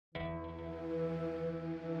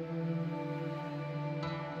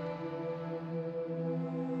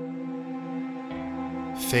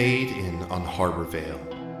Fade in on Harbor Vale,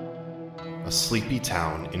 a sleepy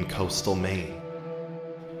town in coastal Maine.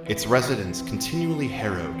 Its residents continually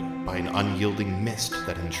harrowed by an unyielding mist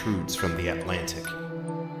that intrudes from the Atlantic.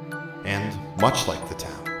 And, much like the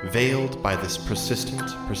town, veiled by this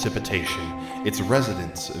persistent precipitation, its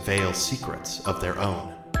residents veil secrets of their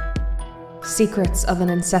own. Secrets of an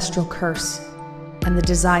ancestral curse, and the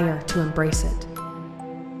desire to embrace it.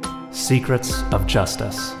 Secrets of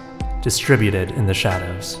justice, distributed in the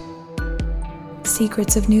shadows.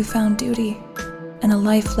 Secrets of newfound duty, and a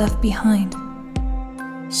life left behind.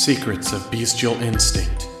 Secrets of bestial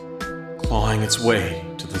instinct, clawing its way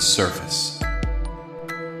to the surface.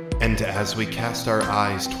 And as we cast our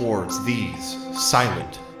eyes towards these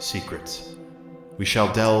silent secrets, we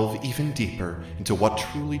shall delve even deeper into what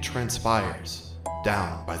truly transpires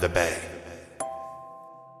down by the bay.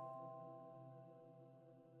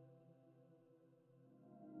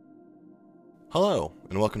 Hello,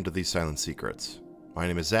 and welcome to These Silent Secrets. My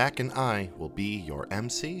name is Zach, and I will be your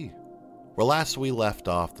MC. Where last we left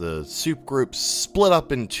off, the soup group split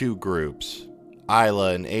up in two groups.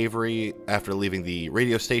 Isla and Avery, after leaving the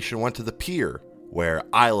radio station, went to the pier, where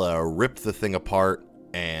Isla ripped the thing apart,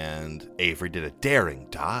 and Avery did a daring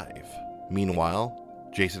dive. Meanwhile,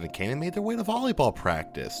 Jason and Kanan made their way to volleyball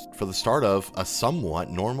practice for the start of a somewhat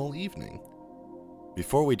normal evening.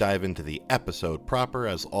 Before we dive into the episode proper,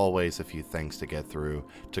 as always, a few thanks to get through.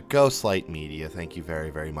 To Ghostlight Media, thank you very,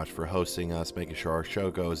 very much for hosting us, making sure our show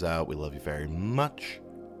goes out. We love you very much.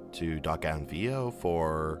 To Doc and VO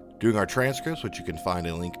for doing our transcripts, which you can find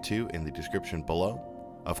a link to in the description below.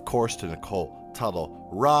 Of course, to Nicole Tuttle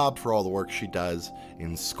Robb for all the work she does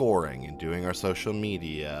in scoring and doing our social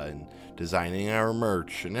media and designing our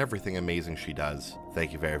merch and everything amazing she does.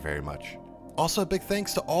 Thank you very, very much. Also, a big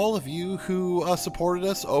thanks to all of you who supported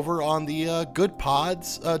us over on the Good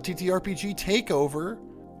Pods TTRPG Takeover.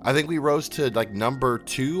 I think we rose to number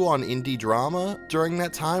 2 on Indie Drama during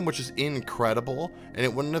that time, which is incredible, and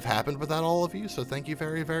it wouldn't have happened without all of you, so thank you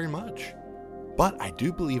very, very much. But I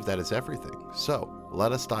do believe that is everything, so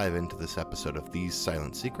let us dive into this episode of These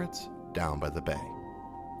Silent Secrets Down by the Bay.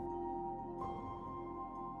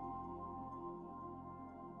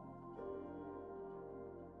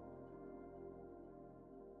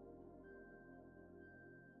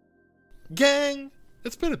 Gang,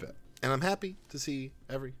 it's been a bit, and I'm happy to see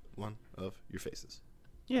every one of your faces.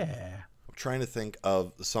 Yeah. I'm trying to think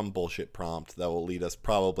of some bullshit prompt that will lead us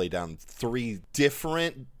probably down 3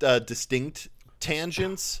 different, distinct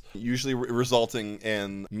tangents, usually resulting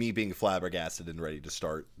in me being flabbergasted and ready to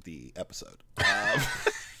start the episode.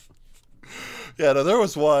 Yeah, no, there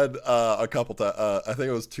was one I think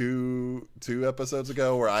it was two episodes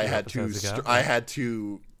ago where I had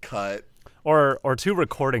to cut. Or 2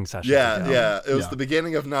 recording sessions. Yeah. It was the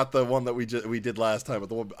beginning of not the one that we did last time, but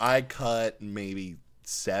the one I cut maybe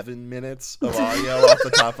 7 minutes of audio off the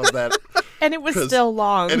top of that, And it was still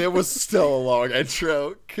long. And it was still a long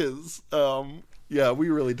intro because we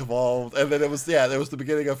really devolved. And then it was the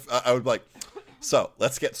beginning of I would be like, so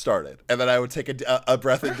let's get started, and then I would take a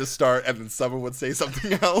breath in to start, and then someone would say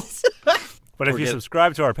something else. But if you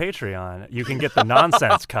subscribe to our Patreon, you can get the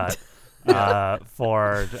nonsense cut.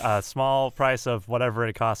 For a small price of whatever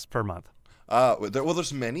it costs per month.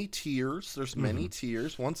 There's many tiers. There's many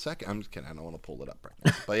tiers. 1 second. I'm just kidding. I don't want to pull it up right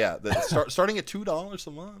now. But yeah, starting at $2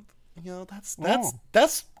 a month.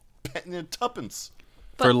 That's tuppence.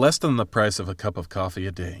 For less than the price of a cup of coffee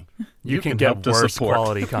a day, you can get worse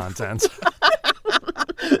quality content.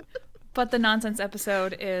 But the nonsense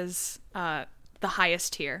episode is the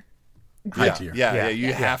highest tier. High tier. Yeah.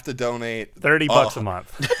 You have to donate $30 a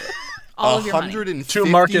month. All of your money. $150 to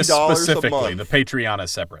Marcus specifically. a month. The Patreon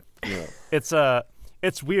is separate. Yeah.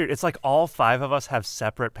 It's weird. It's like all 5 of us have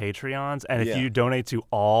separate Patreons, and if you donate to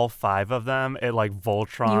all 5 of them, it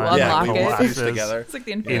Voltron You unlock it. collapses together. It's like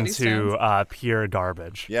the Infinity into Stones. pure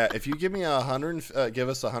garbage. Yeah, if you give me give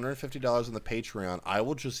us $150 in the Patreon, I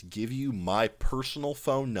will just give you my personal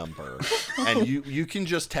phone number, and you can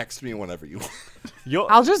just text me whenever you want.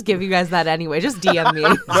 I'll just give you guys that anyway. Just DM me.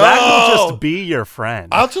 Zach will just be your friend.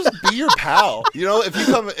 I'll just be your pal. If you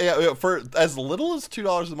come for as little as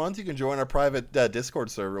 $2 a month, you can join our private Discord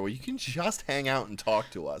server where you can just hang out and talk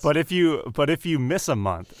to us. But if you miss a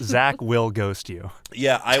month, Zach will ghost you.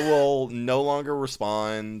 Yeah, I will no longer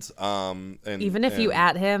respond. Even if you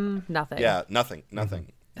at him, nothing. Yeah, nothing.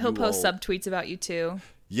 He'll post subtweets about you too.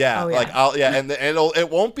 Yeah, Oh, yeah. and it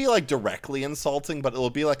won't be directly insulting, but it'll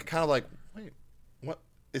be kind of wait, what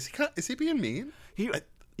is he being mean?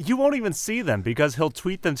 You won't even see them because he'll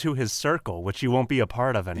tweet them to his circle, which you won't be a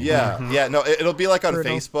part of anymore. Yeah, no, it'll be like on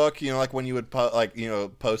Brutal. Facebook, like when you would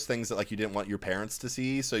post things that like you didn't want your parents to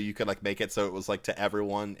see, so you could like make it so it was like to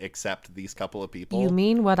everyone except these couple of people. You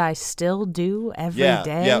mean what I still do every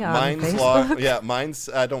day yeah, on mine's Facebook? mine's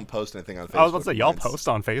I don't post anything on Facebook. I was about to say, y'all Mine's- post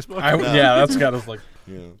on Facebook? Yeah, that's kind of like,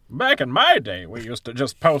 Yeah. back in my day, we used to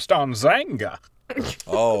just post on Zanga.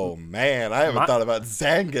 Oh man, I haven't thought about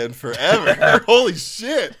Zanga in forever. Holy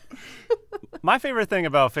shit. My favorite thing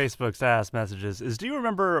about Facebook status messages is, do you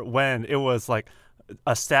remember when it was like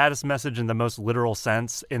a status message in the most literal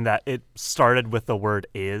sense, in that it started with the word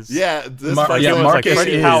 "is"? Yeah, this Mar- fucking- Like, yeah, it was Marcus like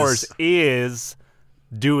Freddie is. Powers is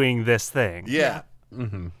doing this thing. Yeah.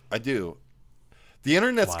 I do. The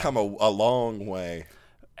internet's come a long way.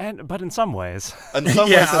 But in some ways, In some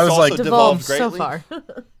Yeah, ways, it's I was also like- devolved so greatly.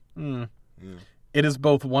 far. It is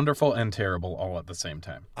both wonderful and terrible all at the same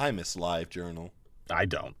time. I miss LiveJournal. I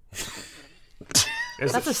don't.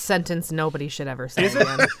 That's a sentence nobody should ever say Is it?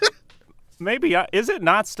 again. maybe is it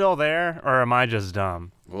not still there, or am I just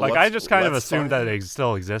dumb? Well, like I let's- just kind of let's assumed find that it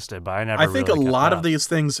still existed, but I never. I think really a kept lot up. of these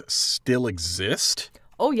things still exist.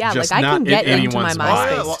 Oh yeah, Just like I not can in get into my anyone's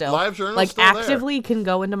MySpace mind. still. LiveJournal's like still there. actively can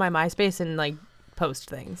go into my MySpace and like post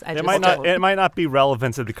things. I It just might don't. not. It might not be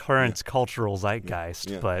relevant to the current cultural zeitgeist,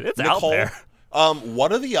 Yeah. but it's Nicole, out there.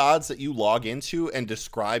 What are the odds that you log into and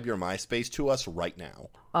describe your MySpace to us right now?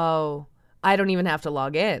 Oh, I don't even have to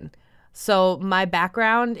log in. So my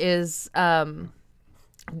background is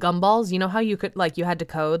gumballs. You know how you could you had to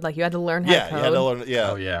code, like you had to learn how to Yeah, code. you had to learn.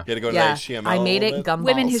 Yeah. Oh, yeah. You had to go to Yeah, HTML. I made a it little bit. gumballs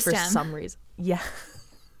Women who for STEM. some reason. Yeah,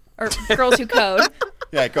 Or girls who code.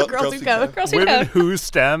 Yeah, girls who code. Girls who Women code. who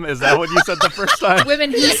STEM, is that what you said the first time?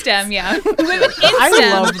 Women who STEM, yeah. Women in I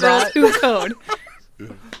STEM, love girls that. who code.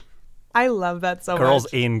 I love that so Girls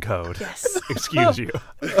much. in code. Yes. Excuse you.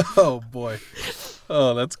 Oh boy.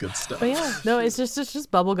 Oh, that's good stuff. But yeah, no, it's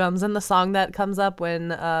just bubblegums, and the song that comes up when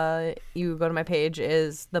you go to my page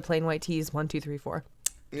is the Plain White Tees 1 2 3 4.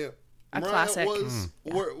 Yeah. A Mariah, classic.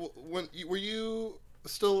 Were you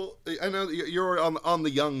still? I know you're on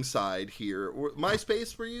the young side here.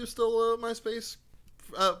 MySpace? Were you still a MySpace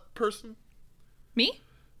person? Me?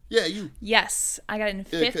 Yeah, you. Yes. I got it in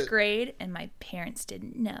Yeah, fifth 'cause- grade, and my parents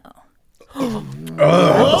didn't know.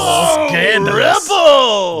 Scandalous.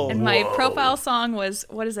 Rebel. And my profile song was,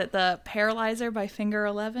 what is it, The Paralyzer by Finger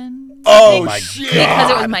 11? Oh my shit!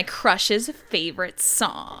 Because it was my crush's favorite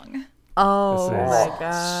song. Oh This my is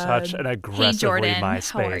god, such an aggressively Jordan, how are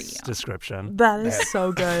MySpace you? description. that is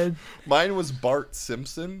so good. Mine was Bart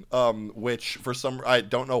Simpson, which for some I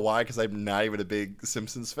don't know why because I'm not even a big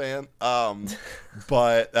Simpsons fan.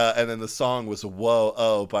 But and then the song was "Whoa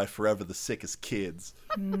Oh" by Forever the Sickest Kids.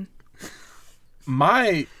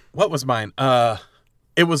 What was mine?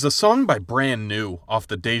 It was a song by Brand New off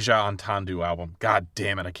the Deja Entendu album. God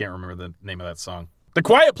damn it, I can't remember the name of that song. The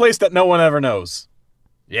Quiet Place That No One Ever Knows.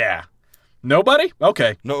 Yeah. Nobody?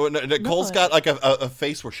 Okay. No, Nicole's got like a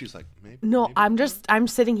face where she's like, maybe. No, maybe. I'm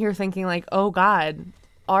sitting here thinking like, oh god,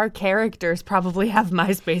 our characters probably have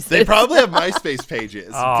MySpace. They probably have MySpace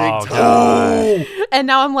pages. Oh, Big time. And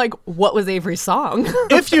now I'm like, what was Avery's song?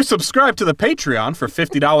 If you subscribe to the Patreon for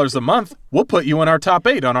 $50 a month, we'll put you in our top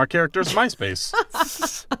 8 on our character's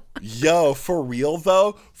MySpace. Yo, for real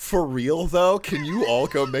though, can you all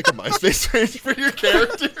go make a MySpace page for your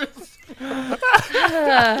characters?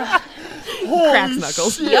 Cracks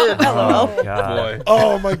knuckles. shit. Yep, LOL. Oh, God. Boy.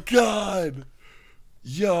 Oh my god.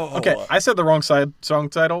 Yo. Okay, I said the wrong song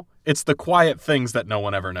title. It's The Quiet Things That No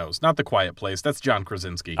One Ever Knows, not The Quiet Place. That's John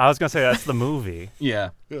Krasinski. I was going to say that's the movie. Yeah.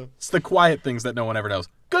 Yeah. It's The Quiet Things That No One Ever Knows.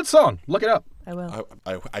 Good song. Look it up. I will.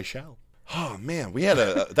 I shall. Oh man, we had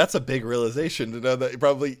that's a big realization to know that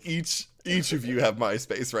probably each of you have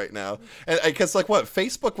MySpace right now. And I guess like what,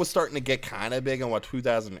 Facebook was starting to get kind of big in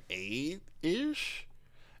 2008-ish?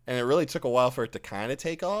 And it really took a while for it to kind of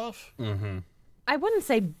take off. I wouldn't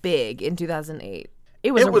say big in 2008.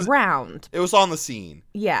 It was around. It was on the scene.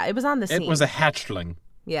 Yeah, it was on the scene. It was a hatchling.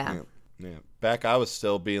 yeah. Yeah. Back I was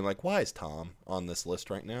still being like, why is Tom on this list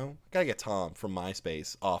right now? Gotta get Tom from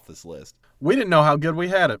MySpace off this list. We didn't know how good we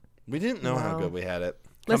had it. We didn't know how No. good we had it.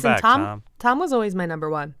 Listen, back, Tom. Tom was always my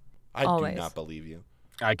number one. I Always. do not believe you.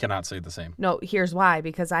 I cannot say the same. No, here's why.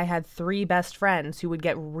 Because I had 3 best friends who would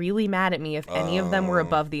get really mad at me if any of them were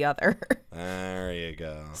above the other. There you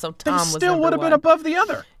go. So They Tom was still number would have been one. above the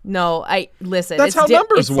other. No, listen. That's it's how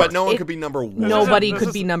numbers it's- work. But no one it- could be number one. Nobody This could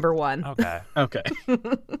is- be number one. Okay. Okay.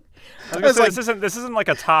 I was gonna say, this isn't like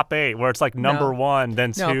a top 8 where it's like number No. 1,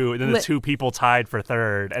 then 2, No. then the 2 people tied for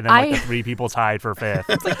 3rd, and then like the 3 people tied for 5th.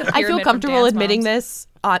 I feel pyramid from comfortable Dance admitting Moms. this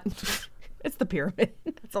on. It's the pyramid.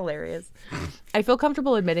 That's hilarious. I feel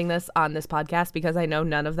comfortable admitting this on this podcast because I know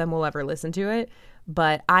none of them will ever listen to it.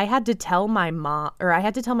 But I had to tell my mom, or I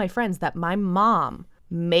had to tell my friends that my mom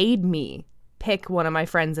made me pick one of my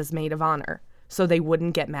friends as maid of honor so they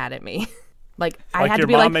wouldn't get mad at me. Like I had to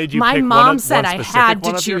be like, my mom said I had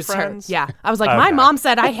to choose her. Yeah. I was like, my mom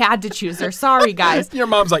said I had to choose her. Sorry, guys. Your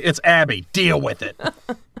mom's like, it's Abby. Deal with it.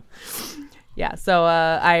 Yeah. So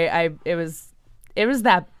it was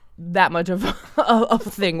that much of a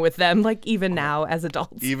thing with them, like even now as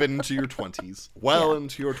adults. Even into your 20s. Well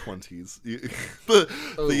into your 20s.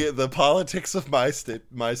 The politics of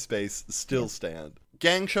MySpace still stand.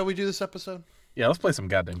 Gang, shall we do this episode? Yeah, let's play some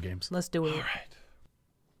goddamn games. Let's do it. All right.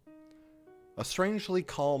 A strangely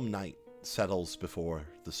calm night settles before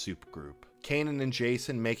the Soup Group. Kanan and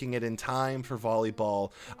Jason making it in time for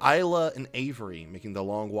volleyball. Isla and Avery making the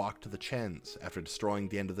long walk to the Chens after destroying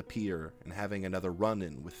the end of the pier and having another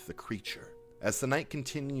run-in with the creature. As the night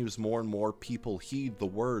continues, more and more people heed the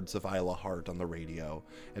words of Isla Hart on the radio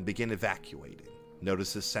and begin evacuating.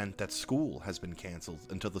 Notices sent that school has been canceled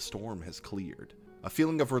until the storm has cleared. A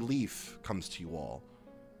feeling of relief comes to you all,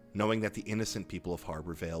 knowing that the innocent people of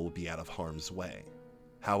Harborvale will be out of harm's way.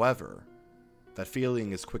 However, that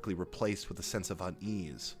feeling is quickly replaced with a sense of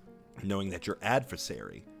unease, knowing that your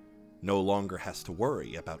adversary no longer has to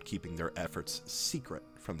worry about keeping their efforts secret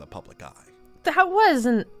from the public eye. That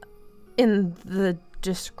wasn't in the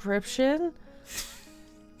description.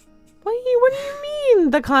 What do you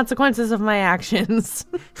mean, the consequences of my actions?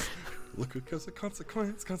 Look, because of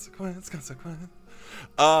consequence.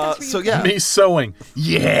 So yeah. Me sowing.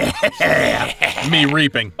 Yeah. Me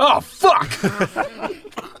reaping. Oh, fuck.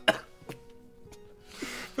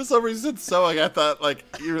 For some reason, sewing, I thought, like,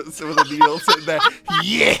 you with a needle sitting there.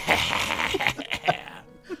 Yeah!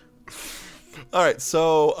 All right,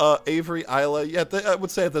 so Avery, Isla, yeah, I would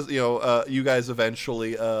say that, you guys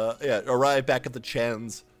eventually, arrive back at the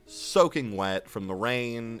Chens, soaking wet from the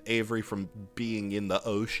rain, Avery from being in the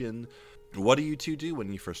ocean. What do you two do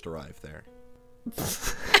when you first arrive there?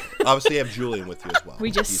 Obviously, you have Julian with you as well. We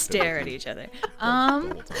just stare at each other.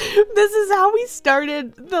 This is how we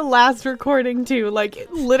started the last recording too, like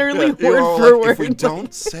literally Yeah, word for word. If we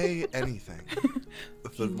don't say anything,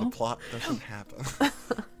 the plot doesn't happen.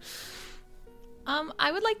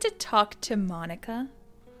 I would like to talk to Monica.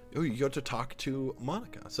 Oh, you go to talk to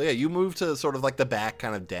Monica. So yeah, you move to sort of like the back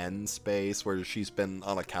kind of den space where she's been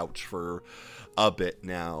on a couch for a bit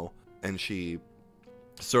now, and she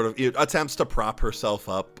sort of attempts to prop herself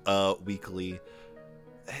up weakly.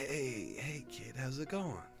 Hey kid, how's it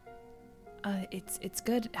going? It's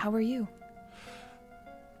good. How are you?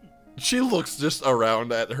 She looks just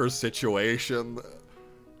around at her situation.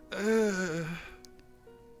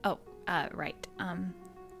 Right.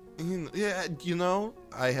 Yeah,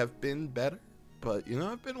 I have been better, but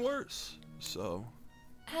I've been worse. So,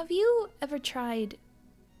 Have you ever tried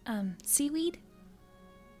seaweed?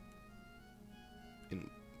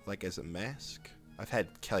 Like as a mask? I've had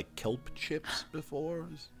like kelp chips before.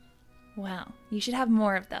 Wow, you should have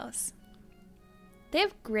more of those. They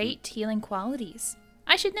have great healing qualities.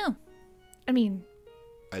 I should know. I mean,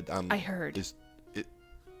 I heard.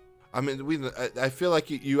 I feel like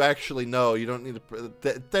you actually know. You don't need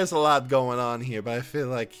to. There's a lot going on here, but I feel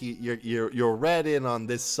like you're read in on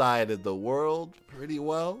this side of the world pretty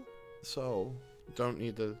well, so don't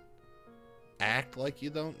need to act like you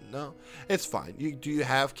don't know. It's fine. Do you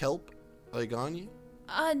have kelp, like on you?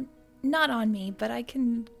 Not on me, but I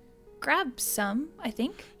can grab some, I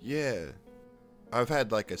think. Yeah. I've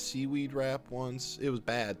had like a seaweed wrap once. It was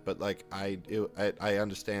bad, but like I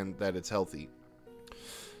understand that it's healthy.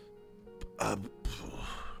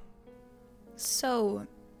 So,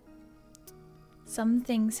 some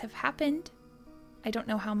things have happened. I don't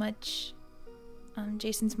know how much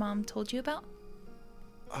Jason's mom told you about.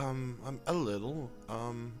 A little.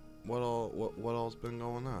 What all's been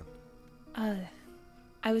going on?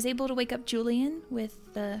 I was able to wake up Julian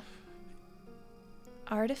with the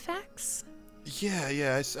artifacts.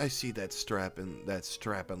 Yeah, I see that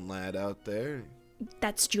strapping lad out there.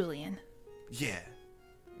 That's Julian. Yeah.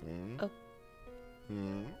 Oh.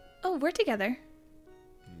 Oh, we're together.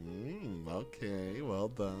 Okay, well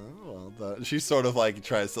done. She sort of like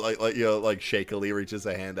tries to like shakily reaches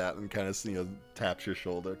a hand out and kind of taps your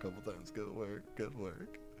shoulder a couple times. Good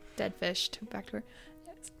work. Dead fish. Back to her.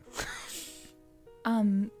 Yes.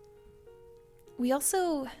 We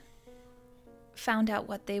also found out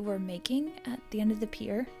what they were making at the end of the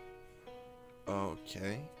pier.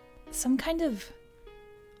 Okay. Some kind of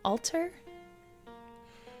altar.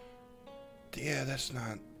 Yeah, that's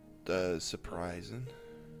not surprising.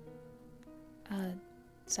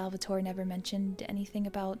 Salvatore never mentioned anything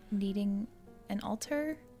about needing an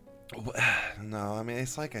altar? No, I mean,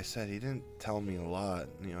 it's like I said, he didn't tell me a lot.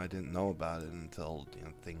 I didn't know about it until,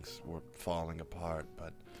 things were falling apart.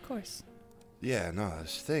 But Of course. yeah, no,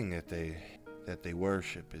 this thing that they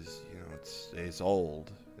worship is, it's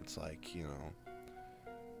old. It's like,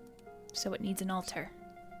 So it needs an altar.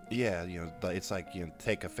 yeah, it's like,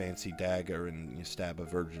 take a fancy dagger and you stab a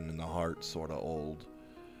virgin in the heart, sort of old.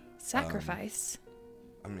 Sacrifice.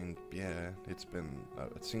 I mean, yeah, it's been,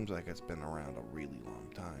 it seems like it's been around a really long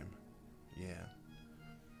time.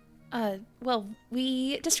 Yeah. Well,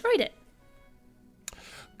 we destroyed it.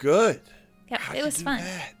 Good. Yep, How'd it you was do fun.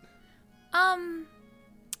 that?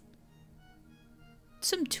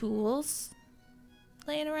 Some tools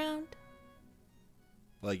laying around.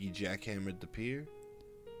 Like you jackhammered the pier?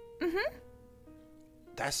 Mm-hmm.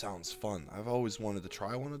 That sounds fun. I've always wanted to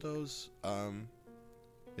try one of those.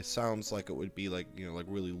 It sounds like it would be like, like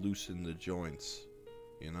really loosen the joints,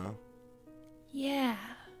 Yeah.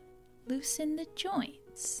 Loosen the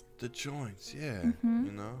joints. The joints, yeah,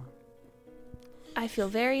 Mhm. I feel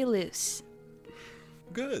very loose.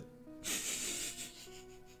 Good.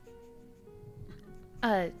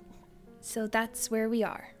 So that's where we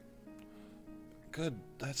are. Good.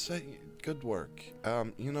 That's good work.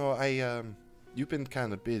 You've been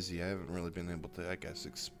kind of busy. I haven't really been able to, I guess,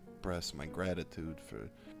 express my gratitude for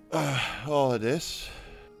all of this.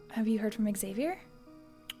 Have you heard from Xavier?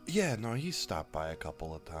 Yeah, no, he's stopped by a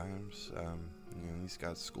couple of times. He's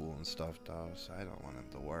got school and stuff, though, so I don't want him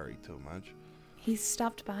to worry too much. He's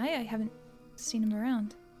stopped by? I haven't seen him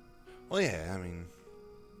around. Well, yeah, I mean,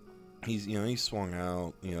 he swung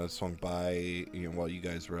out, swung by, while you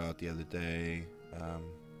guys were out the other day.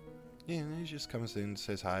 He just comes in,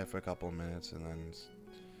 says hi for a couple of minutes, and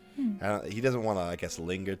then he doesn't want to, I guess,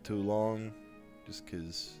 linger too long, just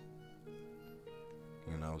because,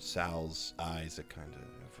 Sal's eyes are kind of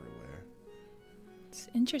everywhere. It's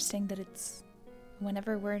interesting that it's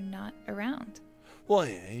whenever we're not around. Well,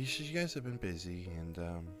 yeah, you guys have been busy, and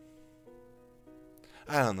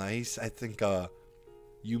I don't know. I think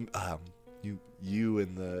you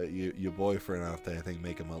and your boyfriend out there, I think,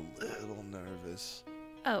 make him a little nervous.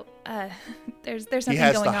 Oh, there's something He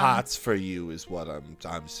has going the on. hots for you, is what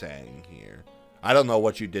I'm saying here. I don't know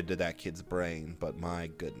what you did to that kid's brain, but my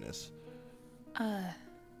goodness.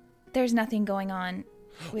 There's nothing going on.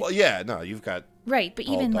 Well, yeah, no, you've got Right, but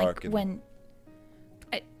all even dark like and- when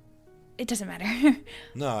it doesn't matter.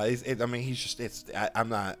 no. I mean, he's just. I'm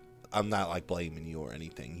not like blaming you or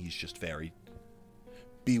anything. He's just very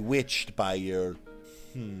bewitched by your.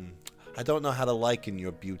 I don't know how to liken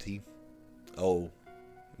your beauty. Oh,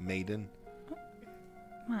 maiden.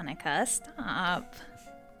 Monica, stop.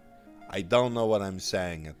 I don't know what I'm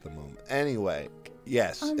saying at the moment. Anyway,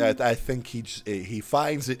 yes, I think he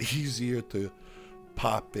finds it easier to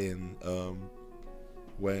pop in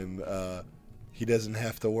when he doesn't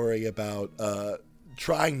have to worry about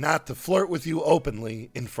trying not to flirt with you openly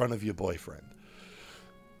in front of your boyfriend.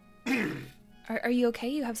 Are you okay?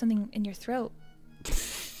 You have something in your throat.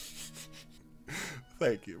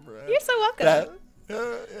 Thank you, Brad. You're so welcome.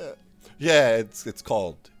 Yeah, it's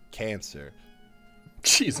called cancer.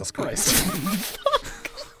 Jesus Christ.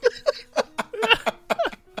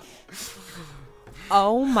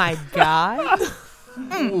 Oh my god.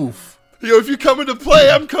 Oof. Yo, if you're coming to play,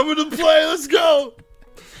 I'm coming to play. Let's go.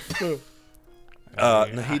 No,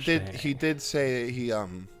 he did say he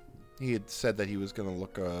had said that he was gonna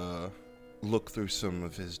look through some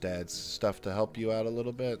of his dad's stuff to help you out a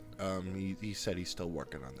little bit. He said he's still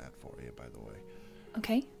working on that for you, by the way.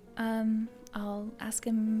 Okay. I'll ask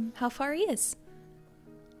him how far he is.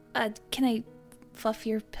 Can I fluff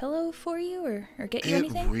your pillow for you or get you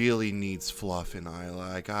anything? It really needs fluffing,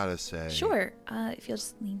 Isla, I gotta say. Sure. If you'll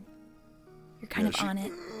just lean. You're kind of on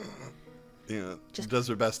it. Yeah, Just- does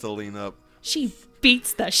her best to lean up. She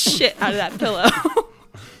beats the shit out of that pillow.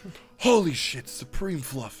 Holy shit, supreme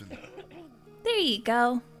fluffing. There you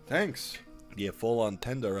go. Thanks. Yeah, full on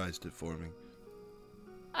tenderized it for me.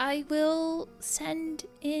 I will send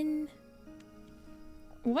in.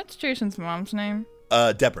 What's Jason's mom's name?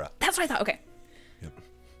 Deborah. That's what I thought. Okay. Yep.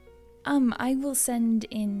 I will send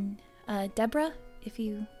in Deborah if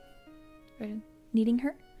you are needing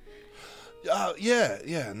her.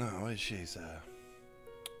 Yeah, no, she's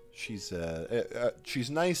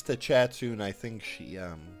nice to chat to, and I think she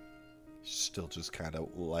still just kind of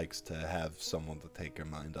likes to have someone to take her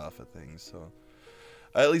mind off of things, so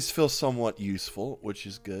I at least feel somewhat useful, which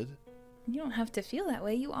is good. You don't have to feel that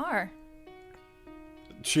way. You are.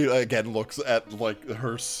 She again looks at like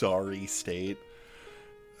her sorry state.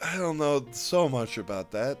 I don't know so much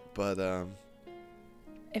about that, but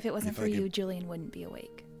If it wasn't for you, Julian wouldn't be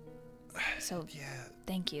awake. So,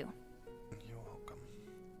 thank you. You're welcome.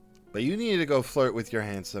 But you need to go flirt with your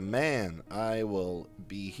handsome man. I will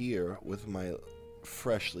be here with my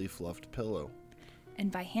freshly fluffed pillow.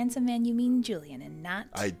 And by handsome man, you mean Julian and not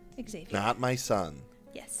Xavier. Not my son.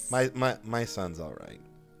 Yes. My son's all right.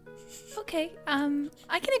 Okay,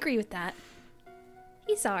 I can agree with that.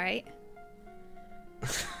 He's all right.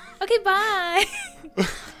 Okay, bye.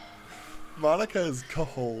 Monica is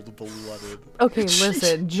cold-blooded. Okay,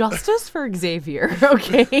 listen. Justice for Xavier,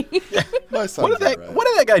 okay? My son's What did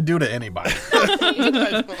that guy do to anybody? I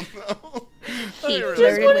don't know. He Just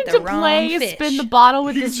flirted wanted with the to wrong play fish. spin the bottle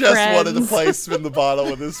with He his just friends. wanted to play spin the bottle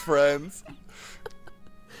with his friends.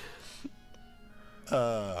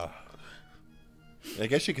 I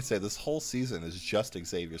guess you could say this whole season is just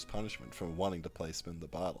Xavier's punishment for wanting to play spin the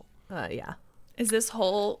bottle. Yeah. Is this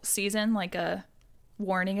whole season like a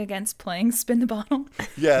warning against playing spin the bottle?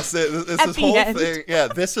 Yes, it's At this the whole end. thing. Yeah,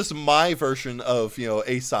 this is my version of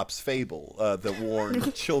Aesop's fable that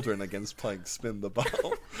warned children against playing spin the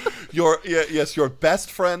bottle. Your best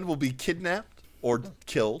friend will be kidnapped or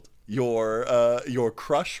killed. Your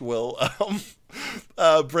crush will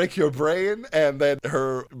break your brain, and then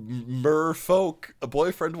her merfolk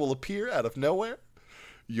boyfriend will appear out of nowhere.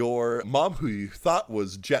 Your mom, who you thought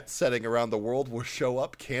was jet-setting around the world, will show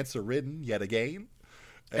up cancer-ridden yet again.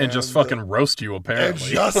 And just fucking roast you, And apparently.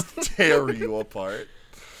 just tear you apart.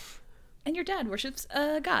 And your dad worships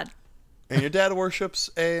a god. And your dad worships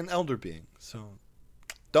an elder being. So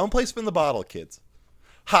don't play spin the bottle, kids.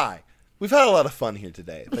 Hi. We've had a lot of fun here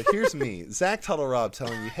today, but here's me, Zach Tuttle Rob,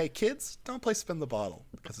 telling you, hey, kids, don't play spin the bottle,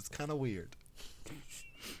 because it's kind of weird.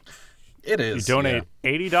 It is. You donate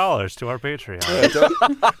 $80 to our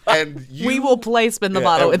Patreon. And We will play spin the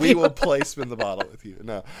bottle with we you. will play spin the bottle with you.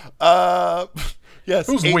 No. Yes.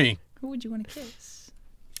 Who's we? Who would you want to kiss?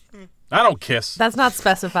 I don't kiss. That's not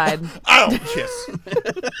specified. I don't kiss.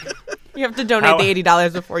 You have to donate the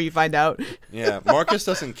 $80 before you find out. Yeah, Marcus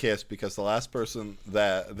doesn't kiss because the last person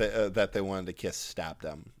that they wanted to kiss stabbed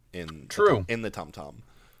them in the tum-tum.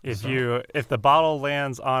 If the bottle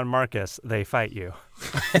lands on Marcus, they fight you.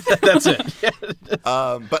 That's it.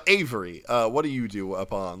 But Avery, what do you do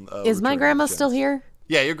upon? Is my returning grandma to still Genesis? here?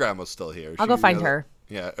 Yeah, your grandma's still here. I'll go find her.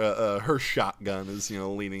 Yeah, her shotgun is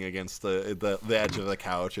leaning against the edge of the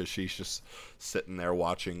couch as she's just sitting there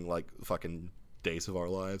watching like fucking Days of Our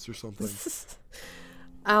Lives or something.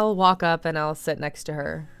 I'll walk up and I'll sit next to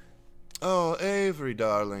her. Oh, Avery,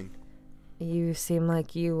 darling. You seem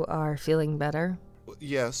like you are feeling better.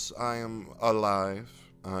 Yes, I am alive.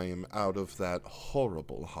 I am out of that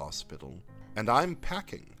horrible hospital. And I'm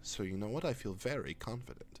packing, so you know what? I feel very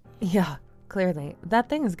confident. Yeah, clearly. That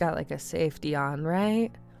thing's got like a safety on, right?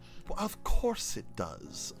 Well, of course it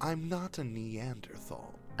does. I'm not a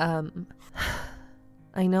Neanderthal.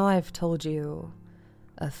 I know I've told you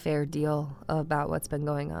a fair deal about what's been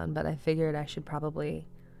going on, but I figured I should probably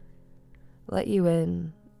let you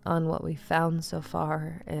in on what we found so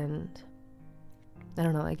far and, I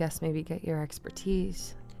don't know, I guess maybe get your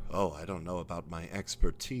expertise. Oh, I don't know about my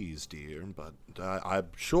expertise, dear, but I'm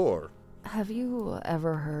sure. Have you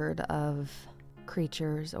ever heard of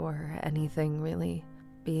creatures or anything really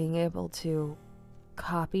being able to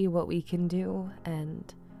copy what we can do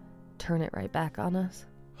and turn it right back on us?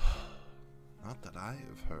 Not that I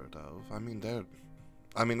have heard of. I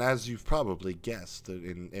mean, as you've probably guessed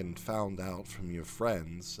and found out from your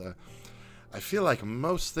friends, I feel like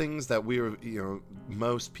most things that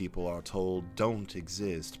most people are told don't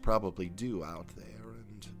exist probably do out there,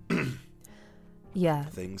 and Yeah.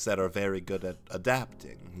 things that are very good at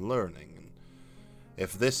adapting, learning. And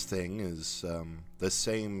if this thing is the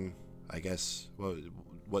same, I guess,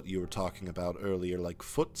 what you were talking about earlier, like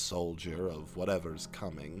foot soldier of whatever's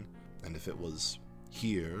coming, and if it was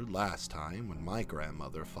here last time when my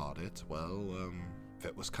grandmother fought it, well, if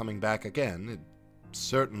it was coming back again, it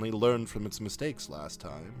certainly learned from its mistakes last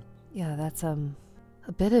time. Yeah, that's a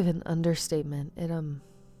bit of an understatement.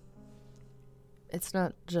 It's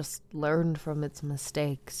not just learned from its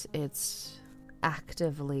mistakes, it's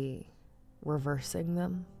actively reversing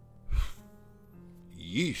them.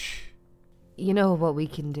 Yeesh. You know what we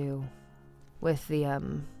can do with the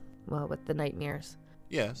with the nightmares.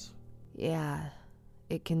 Yes. Yeah,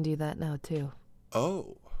 it can do that now too.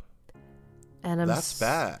 Oh, And that's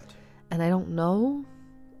bad. And I don't know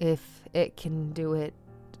if it can do it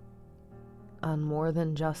on more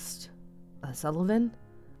than just a Sullivan.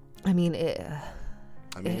 I mean,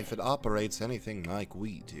 if it operates anything like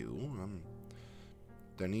we do,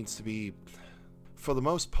 there needs to be, for the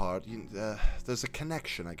most part, there's a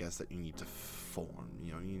connection, I guess, that you need to form.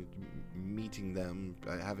 Meeting them,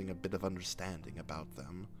 having a bit of understanding about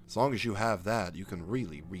them. As long as you have that, you can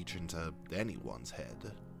really reach into anyone's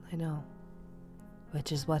head. I know.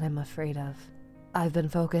 Which is what I'm afraid of. I've been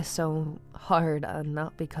focused so hard on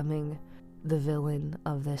not becoming the villain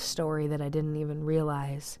of this story that I didn't even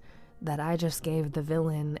realize that I just gave the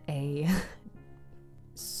villain a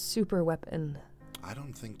super weapon. I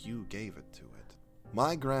don't think you gave it to it.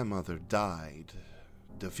 My grandmother died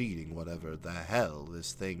defeating whatever the hell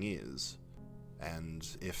this thing is. And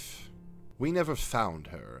if we never found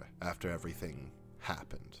her after everything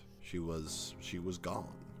happened, she was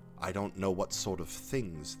gone. I don't know what sort of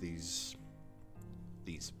things these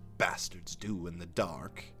bastards do in the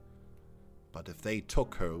dark, but if they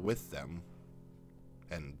took her with them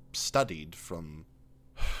and studied from...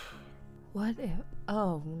 What if...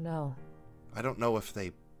 Oh, no. I don't know if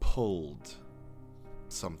they pulled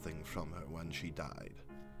something from her when she died.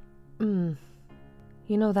 You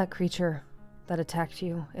know that creature that attacked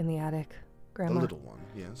you in the attic, Grandma? The little one,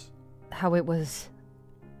 yes. How it was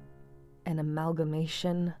an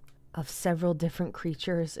amalgamation of several different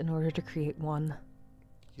creatures in order to create one?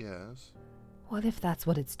 Yes. What if that's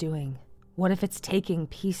what it's doing? What if it's taking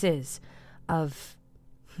pieces of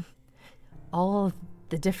all of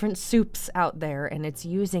the different soups out there and it's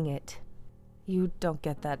using it? You don't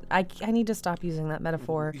get that. I need to stop using that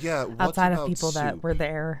metaphor. Yeah, outside of people that were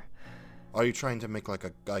there. Are you trying to make like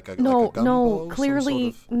a No, like a no, gumbo,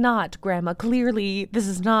 clearly some sort of... not, Grandma. Clearly, this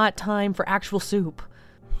is not time for actual soup.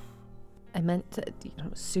 I meant,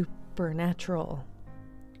 supernatural.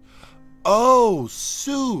 Oh,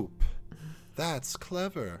 soup! That's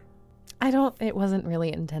clever. It wasn't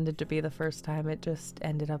really intended to be the first time. It just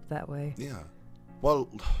ended up that way. Yeah. Well,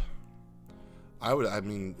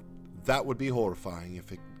 that would be horrifying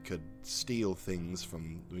if it could steal things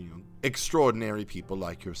from, extraordinary people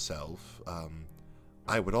like yourself.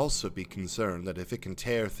 I would also be concerned that if it can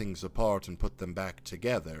tear things apart and put them back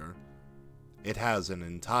together, it has an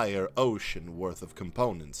entire ocean worth of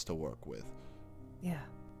components to work with. Yeah.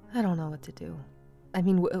 I don't know what to do. I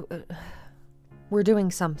mean, we're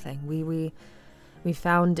doing something. We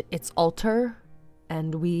found its altar,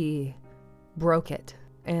 and we broke it,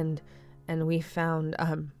 and we found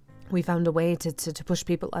a way to push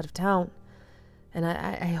people out of town, and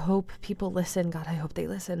I hope people listen. God, I hope they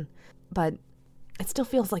listen. But it still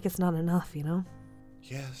feels like it's not enough,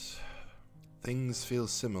 Yes, things feel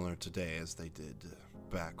similar today as they did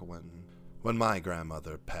back when my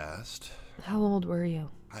grandmother passed. How old were you?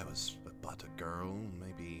 I was but a girl,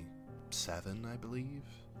 maybe 7, I believe.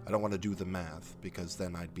 I don't want to do the math, because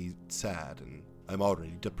then I'd be sad, and I'm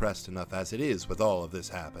already depressed enough as it is with all of this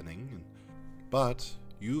happening. But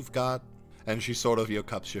you've got, and she sort of,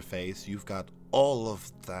 cups your face, you've got all of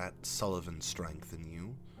that Sullivan strength in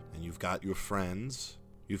you, and you've got your friends,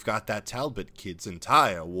 you've got that Talbot kid's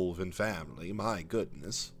entire Wolven family, my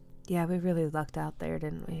goodness. Yeah, we really lucked out there,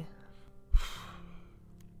 didn't we?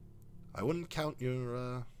 I wouldn't count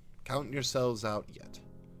yourselves out yet.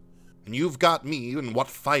 And you've got me in what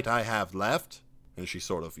fight I have left. And she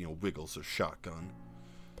sort of, wiggles her shotgun.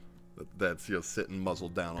 That's, sitting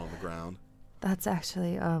muzzled down on the ground. That's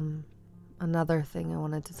actually, another thing I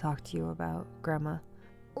wanted to talk to you about, Grandma.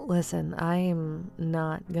 Listen, I am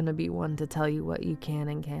not gonna be one to tell you what you can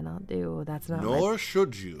and cannot do. That's not Nor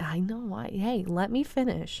should you. I know. Hey, let me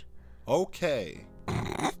finish. Okay.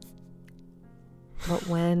 But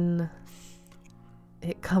when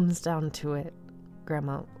it comes down to it,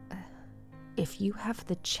 Grandma, if you have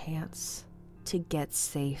the chance to get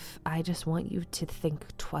safe, I just want you to think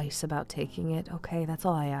twice about taking it, okay? That's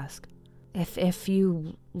all I ask. If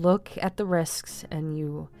you look at the risks and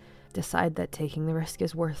you decide that taking the risk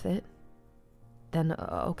is worth it, then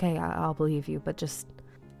okay, I'll believe you, but just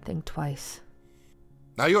think twice.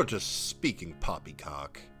 Now you're just speaking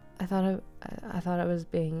poppycock. I thought I was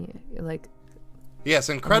being, Yes,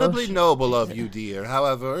 incredibly noble of you, dear.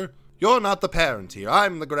 However, you're not the parent here.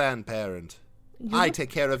 I'm the grandparent. I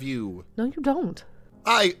take care of you. No, you don't.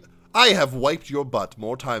 I have wiped your butt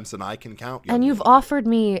more times than I can count. And you've offered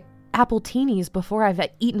me apple teenies before I've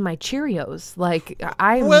eaten my Cheerios.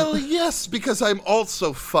 Well, yes, because I'm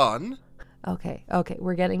also fun. Okay,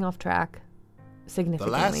 we're getting off track significantly.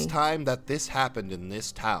 The last time that this happened in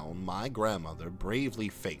this town, my grandmother bravely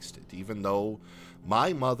faced it, even though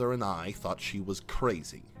my mother and I thought she was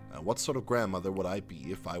crazy. What sort of grandmother would I be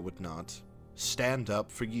if I would not stand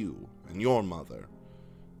up for you and your mother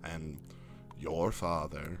and your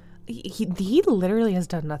father? He literally has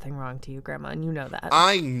done nothing wrong to you, Grandma, and you know that.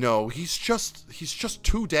 I know. He's just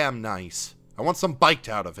too damn nice. I want some bite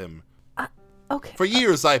out of him. Okay. For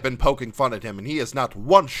years I've been poking fun at him, and he has not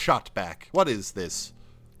one shot back. What is this?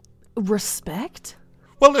 Respect?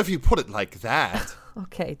 Well, if you put it like that.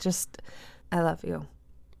 Okay, I love you.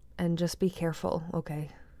 And just be careful, okay?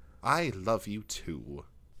 I love you too.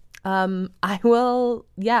 I will,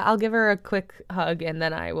 I'll give her a quick hug and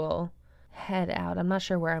then I will head out. I'm not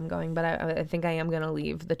sure where I'm going, but I think I am going to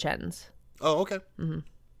leave the Chens. Oh, okay. Mm-hmm.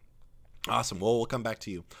 Awesome. Well, we'll come back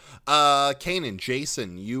to you. Kanan,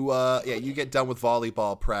 Jason, you get done with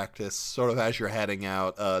volleyball practice. Sort of as you're heading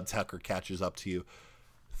out, Tucker catches up to you.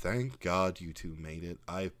 Thank God you two made it.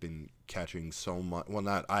 I've been catching so much.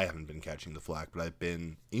 Well, I haven't been catching the flack, but I've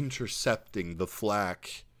been intercepting the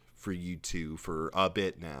flack for you two for a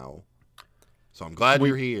bit now. So I'm glad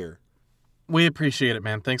you're here. We appreciate it,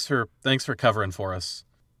 man. Thanks for covering for us.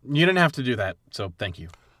 You didn't have to do that, so thank you.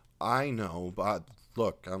 I know, but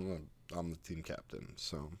look, I'm the team captain,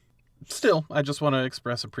 so. Still, I just want to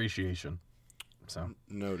express appreciation. So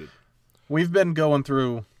noted. We've been going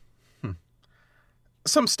through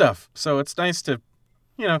some stuff, so it's nice to,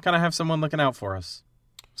 kind of have someone looking out for us.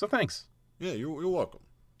 So thanks. Yeah, you're welcome.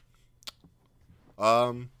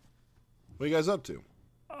 What are you guys up to?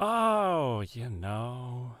 Oh,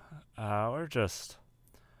 we're just.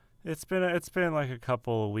 It's been like a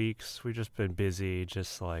couple of weeks. We've just been busy,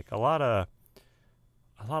 just like a lot of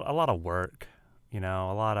work, a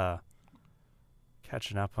lot of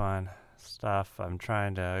catching up on stuff. I'm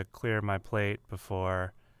trying to clear my plate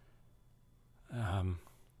before.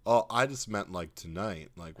 Oh, I just meant like tonight.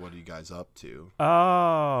 Like, what are you guys up to?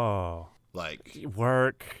 Oh. Like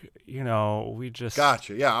work, we just.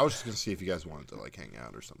 Gotcha. Yeah, I was just gonna see if you guys wanted to like hang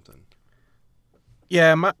out or something.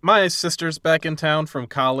 Yeah, my sister's back in town from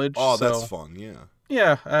college. Oh, that's fun. Yeah.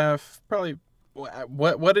 Yeah. Probably.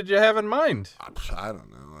 What did you have in mind? I don't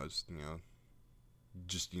know. I was,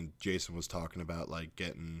 Jason was talking about like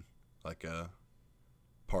getting like a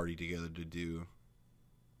party together to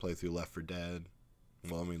play through Left 4 Dead.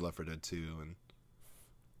 Well, I mean Left 4 Dead 2, and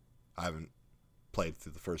I haven't played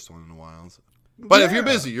through the first one in a while. So. But if you're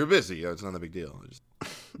busy, you're busy. It's not a big deal.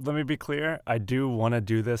 Let me be clear. I do want to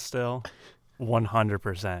do this still,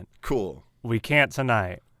 100%. Cool. We can't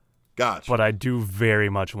tonight. Gotcha. But I do very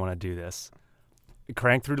much want to do this.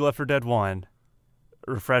 Crank through Left 4 Dead 1.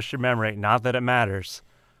 Refresh your memory. Not that it matters,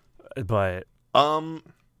 but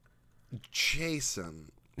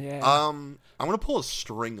Jason. Yeah. I'm gonna pull a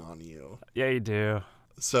string on you. Yeah, you do.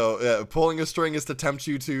 So pulling a string is to tempt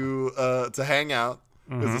you to hang out.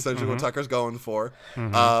 Is essentially what Tucker's going for.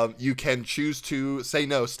 Mm-hmm. You can choose to say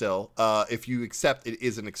no still. If you accept, it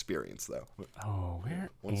is an experience, though. Oh, where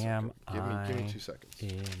am I? Give me 2 seconds.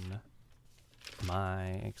 In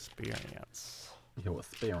my experience. Your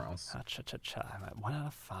experience. I'm at 1 out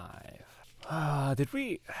of 5.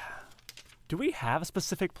 Do we have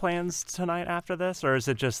specific plans tonight after this, or is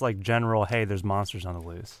it just like general? Hey, there's monsters on the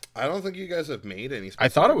loose. I don't think you guys have made any. I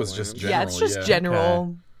thought it was just general. Yeah, it's just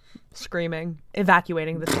general screaming,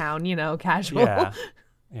 evacuating the town. Casual.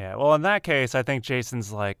 Yeah. Well, in that case, I think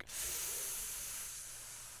Jason's like,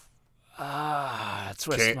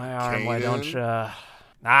 twist my arm. Why don't you?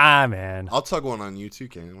 Man. I'll tug one on you too,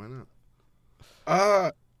 Kanan. Why not?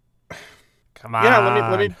 Come on. Yeah,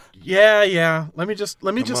 let me. Yeah. Let me just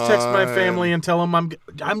text my family and tell them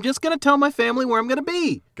I'm just gonna tell my family where I'm gonna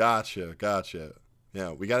be. Gotcha.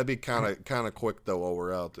 Yeah, we got to be kind of quick though while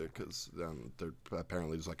we're out there because there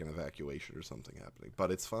apparently there's like an evacuation or something happening.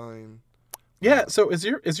 But it's fine. Yeah. So is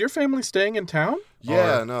your family staying in town?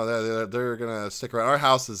 Yeah. No, they're gonna stick around. Our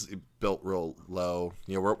house is built real low.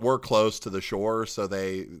 We're close to the shore, so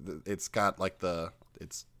it's got like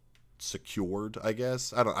it's secured, I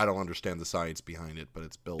guess. I don't understand the science behind it, but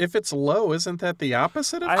it's built. If it's low, isn't that the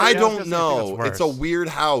opposite of I don't know. It's a weird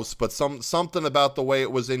house, but something about the way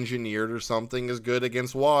it was engineered or something is good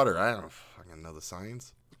against water. I don't fucking know the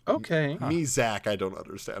science. Okay. Me, Zach, I don't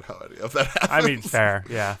understand how any of that happens. I mean, fair.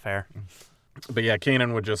 Yeah, fair. But yeah,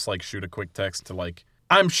 Kanan would just like shoot a quick text to like,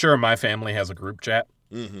 I'm sure my family has a group chat.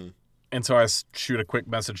 Mm-hmm. And so I shoot a quick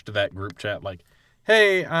message to that group chat like,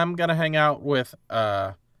 hey, I'm going to hang out with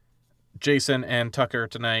Jason and Tucker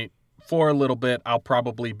tonight for a little bit. I'll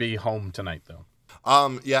probably be home tonight though.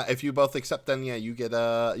 Yeah, if you both accept, then yeah, you get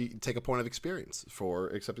you take a point of experience for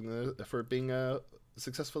accepting for being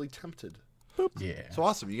successfully tempted. Boop. Yeah. So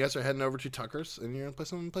awesome. You guys are heading over to Tucker's and you're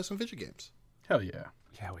gonna play some video games. Hell yeah.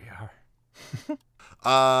 Yeah, we are.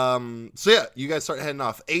 So yeah, you guys start heading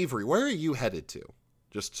off. Avery, where are you headed to?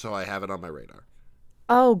 Just so I have it on my radar.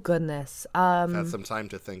 Oh goodness. I've had some time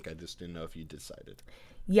to think. I just didn't know if you decided.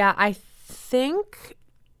 Yeah, I think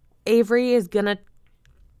Avery is gonna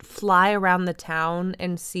fly around the town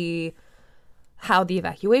and see how the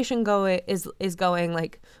evacuation is going.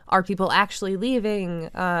 Like, are people actually leaving?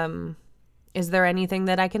 Is there anything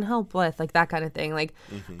that I can help with? Like, that kind of thing. Like,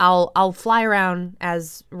 I'll fly around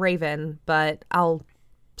as Raven, but I'll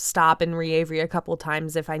stop in Re-Avery a couple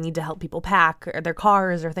times if I need to help people pack or their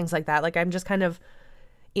cars or things like that. Like, I'm just kind of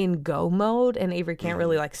in go mode, and Avery can't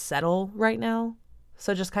really like settle right now.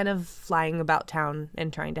 So just kind of flying about town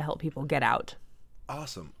and trying to help people get out.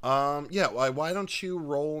 Awesome. Yeah, why don't you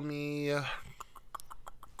roll me... I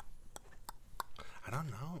don't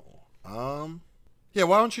know. Yeah,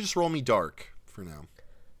 why don't you just roll me dark for now?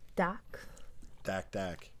 Dak.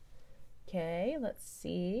 Dak. Okay, let's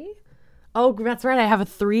see. Oh, that's right. I have a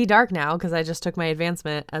 3 dark now because I just took my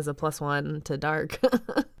advancement as a +1 to dark.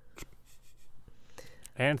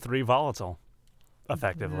 And 3 volatile,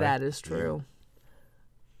 effectively. That is true.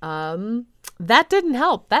 That didn't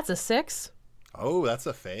help. That's a 6. Oh, that's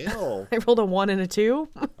a fail. I rolled a 1 and a 2.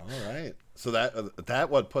 All right. So that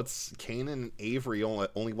what puts Kanan and Avery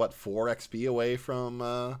only what 4 XP away from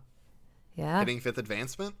hitting 5th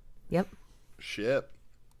advancement? Yep. Shit.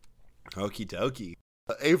 Okie dokie.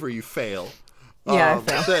 Avery, you fail. Yeah, I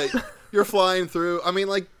fail. So you're flying through. I mean,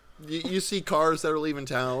 like you see cars that are leaving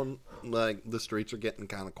town. Like the streets are getting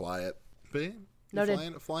kind of quiet. But yeah,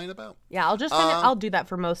 you're flying about. Yeah, I'll do that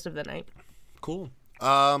for most of the night. Cool.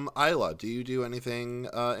 Isla, do you do anything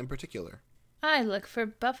in particular? I look for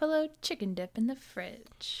buffalo chicken dip in the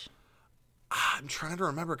fridge. I'm trying to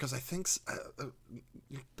remember because I think...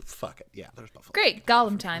 fuck it. Yeah, there's buffalo. Great,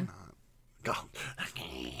 Gollum time. Gollum.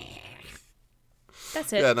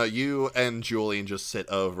 That's it. Yeah, no, you and Julian just sit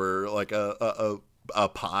over like a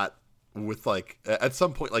pot with like... At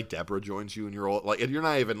some point, like Deborah joins you and you're all... Like, and you're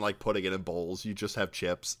not even like putting it in bowls. You just have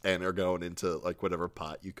chips and are going into like whatever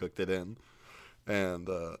pot you cooked it in. And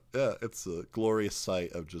yeah, it's a glorious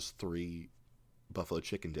sight of just 3 buffalo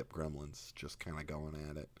chicken dip gremlins just kind of going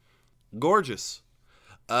at it. Gorgeous.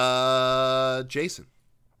 Jason,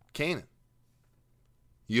 Kanan,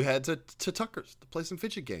 you head to Tucker's to play some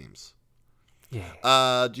fidget games.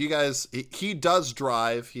 Yeah. Do you guys... He does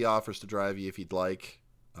drive. He offers to drive you if you'd like.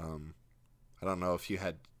 I don't know if you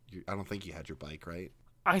had... I don't think you had your bike, right?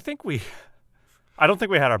 I don't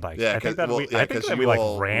think we had our bike. Yeah, I think that we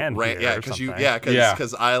like ran here yeah, or something.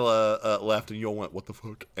 Because Isla left and you all went, what the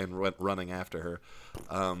fuck, and went running after her.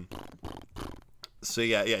 So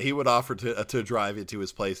yeah, he would offer to drive you to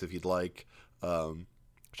his place if you'd like.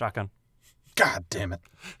 Shotgun. God damn it.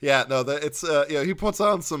 Yeah, no, it's he puts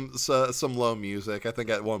on some low music. I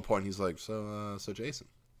think at one point he's like, so Jason,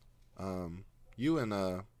 you and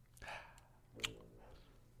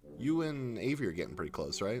Avery are getting pretty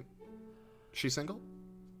close, right? She single?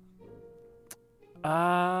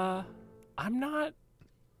 I'm not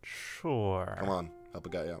sure. Come on, help a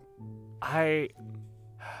guy out.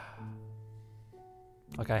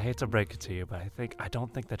 Look, I hate to break it to you, but I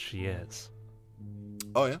don't think that she is.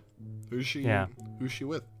 Oh yeah? Who's she? Yeah. Who's she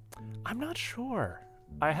with? I'm not sure.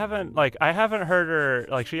 I haven't heard her,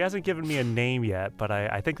 like, she hasn't given me a name yet, but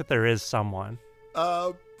I think that there is someone.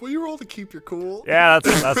 Will you roll to keep your cool? Yeah,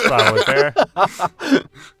 that's probably fair.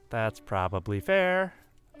 That's probably fair.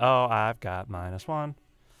 Oh, I've got -1.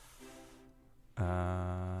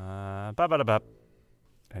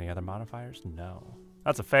 Any other modifiers? No.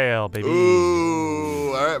 That's a fail, baby.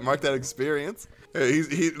 Ooh, all right, mark that experience.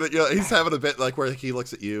 He's having a bit like where he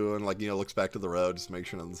looks at you and like looks back to the road just to make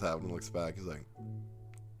sure nothing's happening. Looks back, he's like,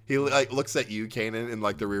 he like looks at you, Kanan, in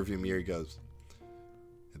like the rearview mirror. He goes,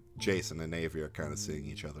 Jason and Avery are kind of seeing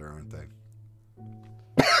each other, aren't they?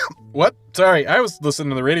 What? Sorry, I was listening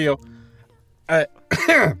to the radio. What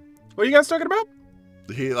are you guys talking about?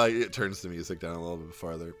 He like turns the music down a little bit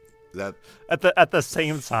farther. That at the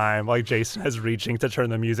same time, like Jason is reaching to turn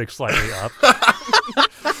the music slightly up.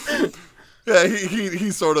 Yeah, he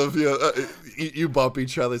sort of you bump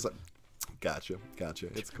each other. He's like, gotcha.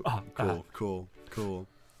 It's cool, cool.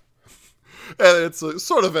 And it's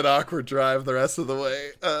sort of an awkward drive the rest of the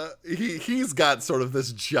way. He's got sort of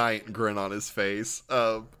this giant grin on his face,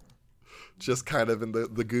 just kind of in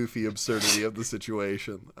the goofy absurdity of the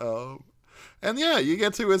situation. And yeah, you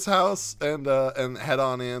get to his house and head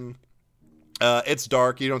on in. It's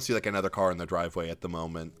dark. You don't see like another car in the driveway at the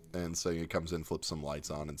moment, and so he comes in, flips some lights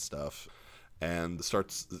on and stuff, and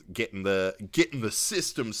starts getting the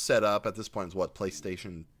system set up. At this point, it's what,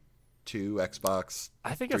 PlayStation 2, Xbox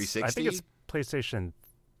 360? I think it's PlayStation.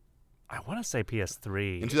 I want to say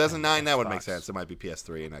PS3. In 2009, that would make sense. It might be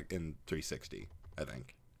PS3 and 360, I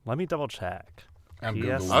think. Let me double check.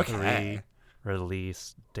 PS3 Okay.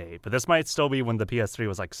 Release date, but this might still be when the PS3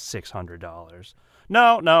 was like $600.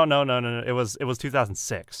 No. It was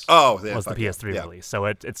 2006. Oh, yeah, was the PS3 release, so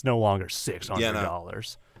it's no longer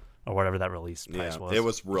 $600 or whatever that release price was. It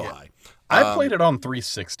was real high. I played it on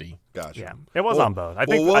 360. Gotcha. Yeah, it was on both. I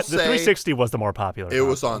think the 360 was the more popular. It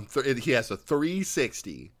was on. He has a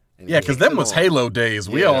 360. Yeah, because them was Halo days.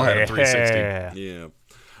 We all had a 360.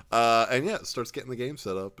 Yeah. And it starts getting the game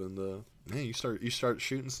set up, and you start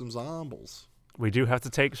shooting some zombies. We do have to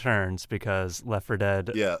take turns because Left 4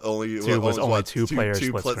 Dead 2 was only only two-player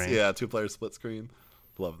split screen. Yeah, 2-player split screen.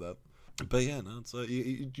 Love that. But yeah, no, it's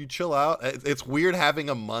you chill out. It's weird having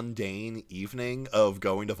a mundane evening of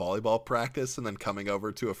going to volleyball practice and then coming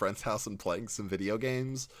over to a friend's house and playing some video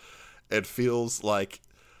games. It feels like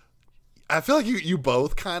I feel like you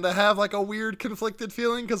both kind of have like a weird conflicted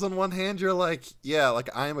feeling, because on one hand you're like, yeah, like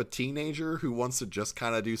I am a teenager who wants to just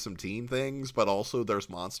kind of do some teen things, but also there's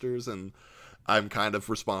monsters and I'm kind of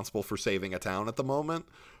responsible for saving a town at the moment.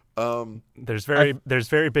 There's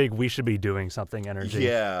very big we should be doing something energy.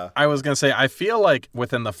 Yeah. I was going to say, I feel like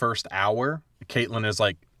within the first hour, Caitlin is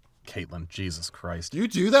like, Caitlin, Jesus Christ. You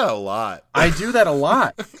do that a lot. I do that a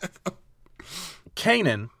lot.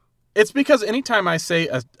 Kanan, it's because anytime I say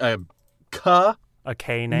a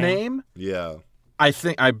K name, yeah, I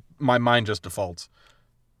think my mind just defaults.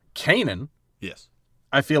 Kanan, yes.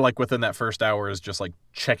 I feel like within that first hour is just like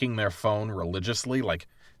checking their phone religiously, like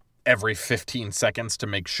every 15 seconds to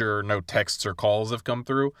make sure no texts or calls have come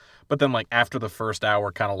through. But then like after the first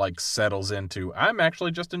hour kind of like settles into, I'm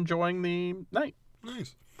actually just enjoying the night.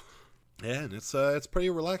 Nice. Yeah, and it's pretty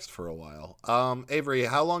relaxed for a while. Avery,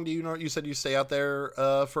 how long do you said you stay out there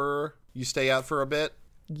you stay out for a bit?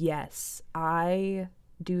 Yes, I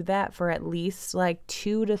do that for at least like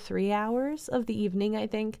 2 to 3 hours of the evening, I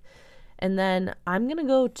think. And then I'm going to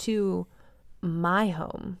go to my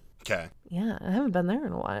home. Okay. Yeah, I haven't been there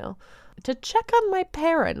in a while. To check on my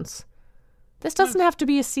parents. This doesn't have to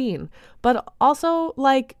be a scene, but also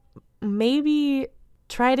like maybe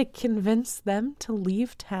try to convince them to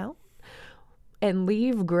leave town and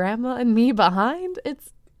leave Grandma and me behind.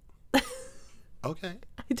 It's okay.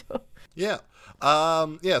 I don't. Yeah.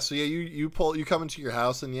 So you come into your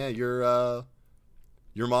house and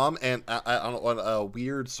your mom and I don't want a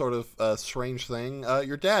weird sort of strange thing.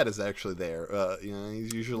 Your dad is actually there.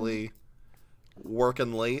 He's usually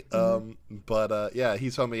working late. But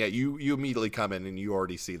he's home. Yeah, you immediately come in and you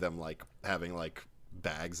already see them like having like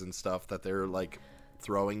bags and stuff that they're like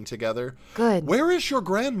throwing together. Good. Where is your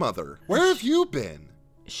grandmother? Where have you been?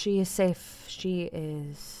 She is safe. She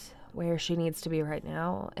is where she needs to be right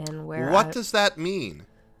now, and where. What does that mean?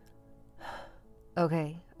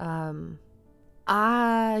 Okay.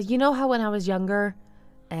 You know how when I was younger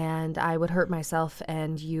and I would hurt myself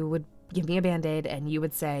and you would give me a Band-Aid and you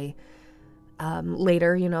would say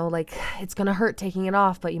later, like it's going to hurt taking it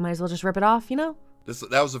off, but you might as well just rip it off,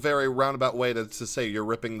 That was a very roundabout way to say you're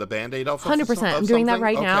ripping the Band-Aid off. 100%. I'm doing that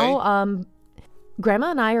right now.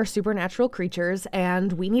 Grandma and I are supernatural creatures,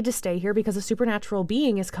 and we need to stay here because a supernatural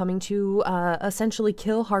being is coming to essentially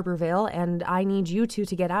kill Harborvale, and I need you two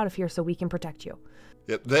to get out of here so we can protect you.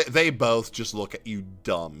 Yeah, they both just look at you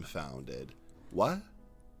dumbfounded. What?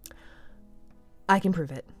 I can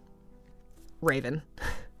prove it. Raven.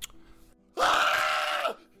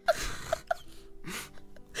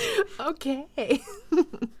 Okay.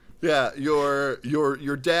 Yeah,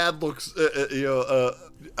 your dad looks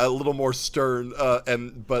a little more stern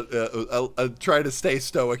but try to stay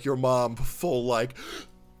stoic. Your mom full like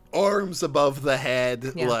arms above the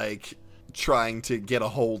head, like trying to get a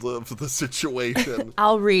hold of the situation.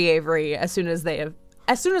 I'll Avery as soon as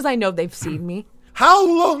I know they've seen me. How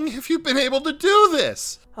long have you been able to do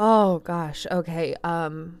this? Oh gosh. Okay.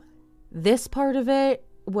 This part of it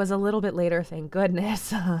was a little bit later, thank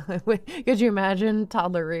goodness. Could you imagine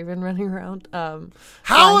toddler Raven running around?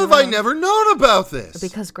 How have I never known about this?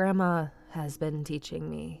 Because Grandma has been teaching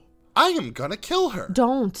me. I am gonna kill her.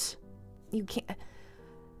 Don't. You can't.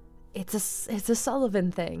 It's a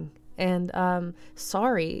Sullivan thing. And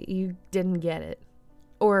sorry you didn't get it.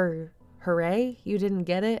 Or hooray, you didn't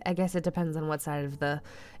get it. I guess it depends on what side of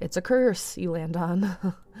it's a curse you land on.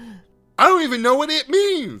 I don't even know what it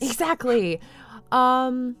means. Exactly.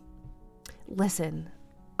 Listen,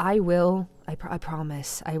 I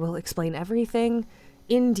promise, I will explain everything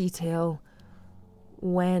in detail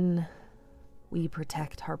when we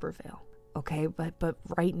protect Harborvale, okay? But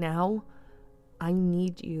right now, I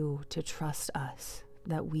need you to trust us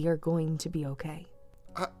that we are going to be okay.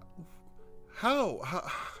 How?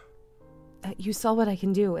 You saw what I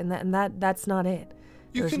can do, and that's not it.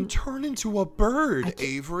 You can turn into a bird,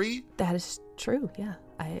 Avery. That is true, yeah.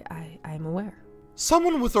 I'm aware.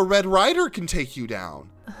 Someone with a red rider can take you down.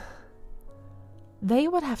 They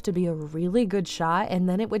would have to be a really good shot, and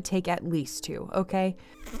then it would take at least 2, okay?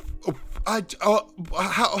 How?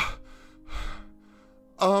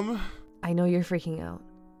 I know you're freaking out.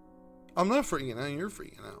 I'm not freaking out. You're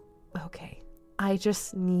freaking out. Okay. I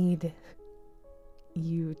just need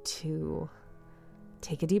you to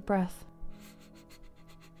take a deep breath.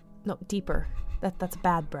 No, deeper. That's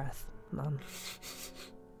bad breath, Mom.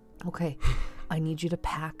 Okay. I need you to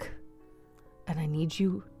pack, and I need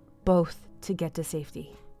you both to get to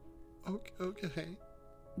safety. Okay.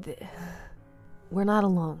 We're not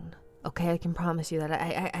alone. Okay, I can promise you that.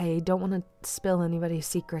 I don't want to spill anybody's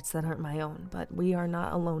secrets that aren't my own, but we are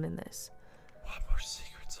not alone in this. What more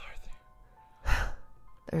secrets are there?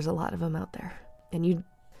 There's a lot of them out there, and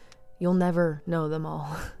you'll never know them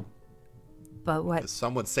all. But what?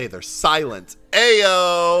 Some would say they're silent.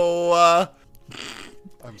 Ayo!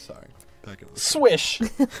 I'm sorry. Back in the Swish.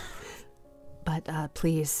 But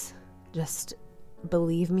please, just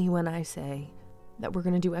believe me when I say that we're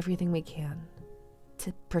going to do everything we can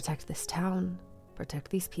to protect this town, protect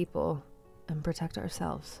these people, and protect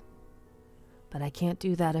ourselves. But I can't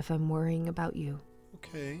do that if I'm worrying about you.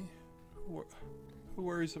 Okay. Who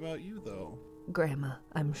worries about you, though? Grandma,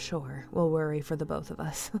 I'm sure, will worry for the both of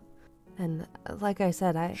us. And like I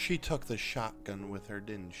said, She took the shotgun with her,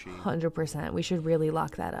 didn't she? 100%. We should really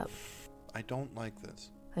lock that up. I don't like this.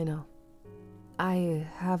 I know. I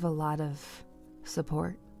have a lot of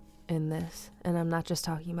support in this, and I'm not just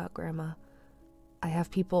talking about Grandma. I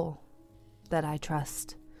have people that I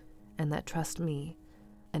trust and that trust me,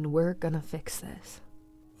 and we're gonna fix this.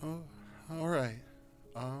 Oh, all right.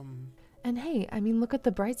 And hey, I mean, look at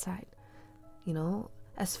the bright side. You know,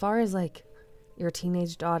 as far as like your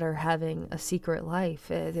teenage daughter having a secret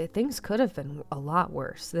life, things could have been a lot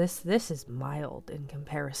worse. This is mild in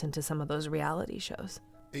comparison to some of those reality shows.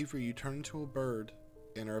 Avery, you turn into a bird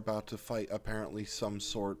and are about to fight apparently some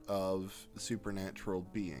sort of supernatural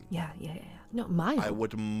being. Yeah. No, mild. I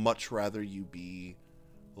would much rather you be,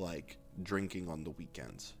 like, drinking on the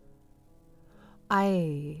weekends.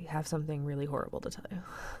 I have something really horrible to tell you.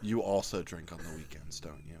 You also drink on the weekends,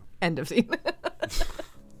 don't you? End of scene.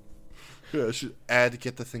 Yeah, I should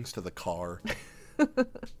get the things to the car.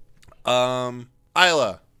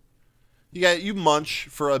 Isla, you munch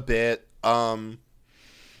for a bit.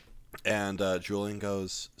 And Julian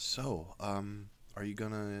goes, so, are you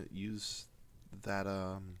gonna use that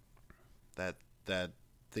that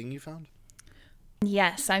thing you found?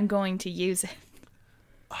 Yes, I'm going to use it.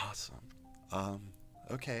 Awesome.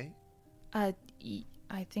 Okay. I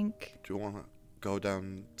think Do you want to go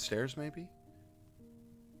downstairs, maybe?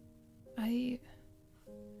 Can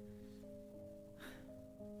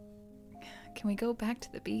we go back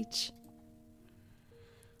to the beach?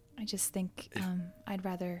 I just think I'd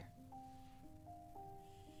rather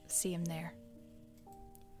see him there.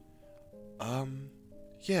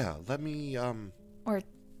 Yeah, let me Or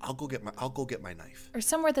I'll go get my knife. or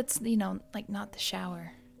somewhere that's, you know, like not the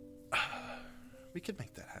shower. We could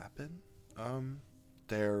make that happen.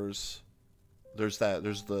 There's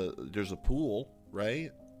a pool,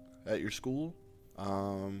 right? At your school.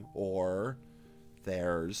 Or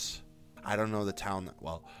there's, I don't know the town that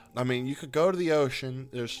well. I mean, you could go to the ocean.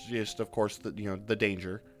 There's just, of course, the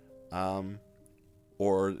danger.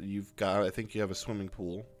 Or I think you have a swimming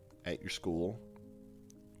pool at your school.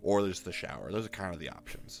 Or there's the shower. Those are kind of the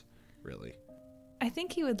options, really. I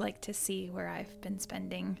think he would like to see where I've been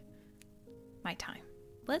spending my time.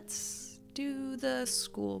 Let's do the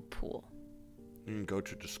school pool. You can go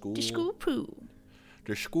to the school. The school pool.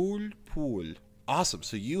 The school pool. Awesome.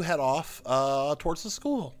 So you head off towards the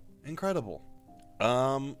school. Incredible.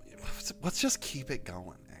 Let's just keep it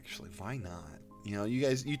going, actually. Why not? You know,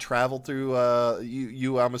 you travel through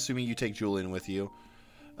I'm assuming you take Julian with you.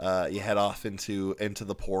 You head off into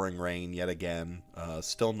the pouring rain yet again.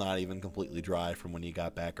 Still not even completely dry from when you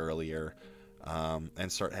got back earlier.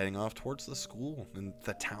 And start heading off towards the school. And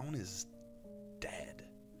the town is dead.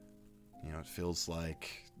 You know, it feels like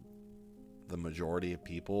the majority of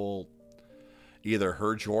people either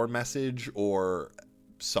heard your message or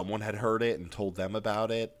someone had heard it and told them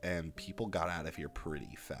about it, and people got out of here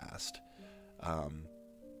pretty fast.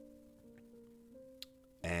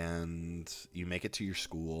 And you make it to your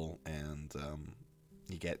school, and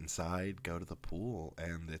you get inside, go to the pool,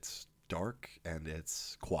 and it's dark and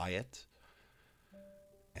it's quiet.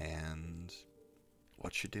 And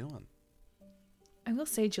what you doing? I will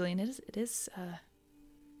say, Julian, it is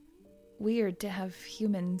weird to have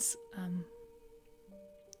humans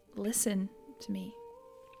listen to me.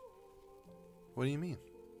 What do you mean?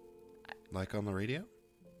 Like on the radio?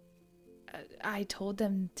 I told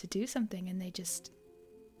them to do something and they just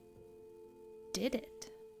did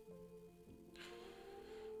it.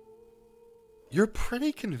 You're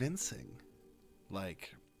pretty convincing.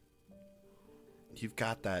 Like, you've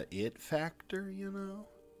got that it factor, you know?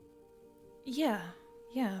 Yeah,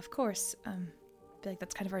 of course. I feel like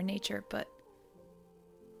that's kind of our nature, but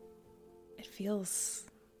it feels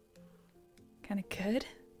kind of good.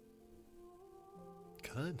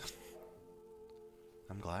 Good.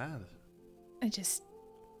 I'm glad. I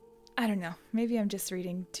don't know. Maybe I'm just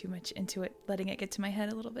reading too much into it, letting it get to my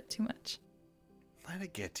head a little bit too much. Let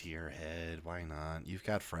it get to your head. Why not? You've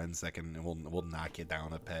got friends that will knock you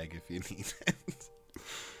down a peg if you need it.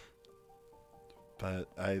 But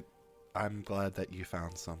I'm glad that you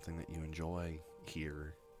found something that you enjoy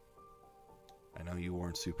here. I know you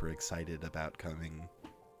weren't super excited about coming.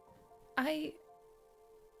 I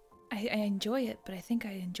enjoy it, but I think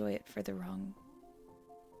I enjoy it for the wrong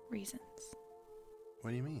reasons.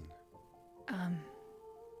 What do you mean?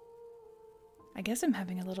 I guess I'm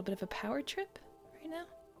having a little bit of a power trip right now.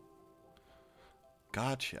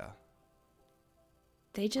 Gotcha.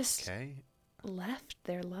 They just Okay. left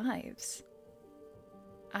their lives.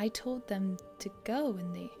 I told them to go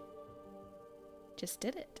and they just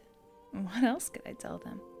did it. What else could I tell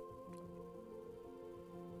them?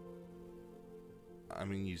 I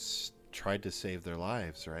mean, you tried to save their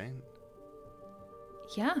lives, right?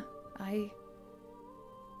 Yeah, I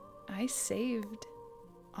saved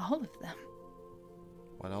all of them.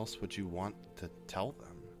 What else would you want to tell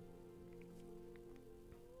them?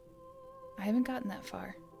 I haven't gotten that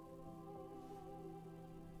far.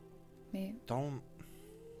 Maybe.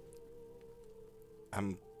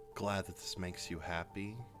 I'm glad that this makes you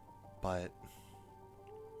happy, but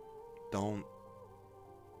don't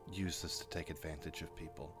use this to take advantage of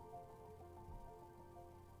people.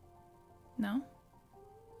 No?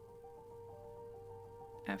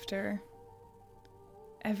 After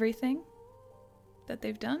everything that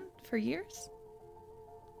they've done for years?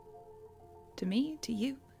 To me, to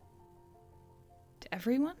you, to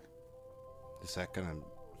everyone? Is that gonna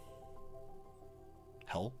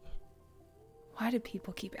help? Why do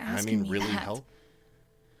people keep asking me really that? help?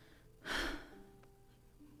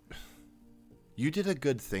 You did a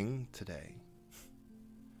good thing today.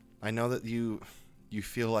 I know that you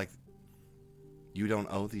feel like you don't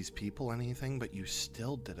owe these people anything, but you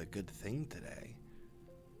still did a good thing today.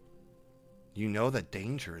 You know that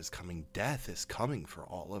danger is coming, death is coming for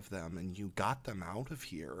all of them, and you got them out of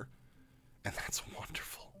here, and that's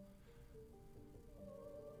wonderful.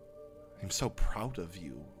 I'm so proud of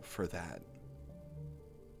you for that.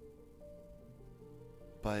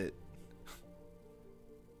 But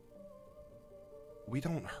we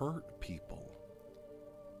don't hurt people.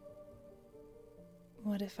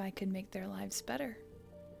 What if I could make their lives better?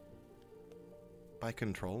 By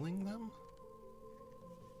controlling them?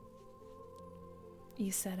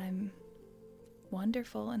 You said I'm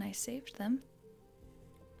wonderful and I saved them.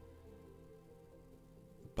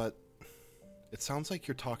 But it sounds like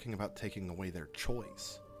you're talking about taking away their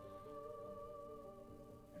choice.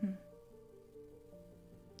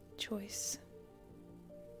 Choice.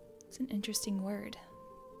 It's an interesting word.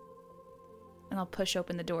 And I'll push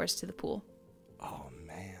open the doors to the pool. Oh,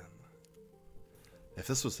 man. If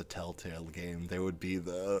this was a Telltale game, there would be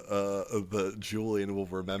the Julian will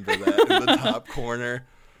remember that in the top corner.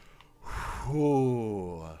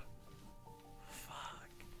 Ooh. Fuck.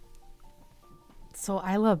 So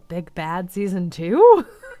I Love Big Bad Season 2?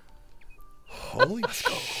 Holy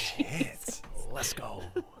shit. Let's go.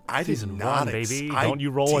 I did Season not 1, baby. Don't you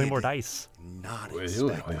roll any more dice. Not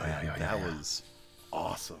expect that. That was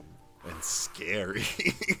awesome and scary.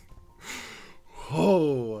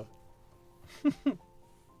 Oh.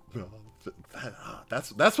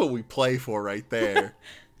 That's what we play for right there.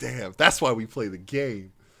 Damn, that's why we play the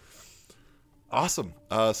game. Awesome.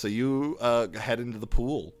 So you head into the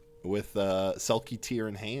pool with Selkie tear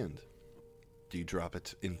in hand. Do you drop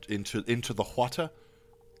it into the water?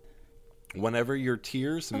 Whenever your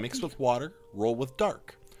tears mix with water, roll with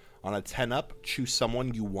dark. On a 10 up, choose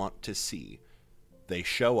someone you want to see. They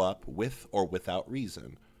show up with or without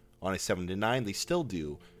reason. On a 7 to 9, they still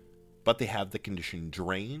do, but they have the condition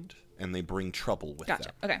drained, and they bring trouble with them.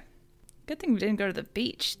 Okay. Good thing we didn't go to the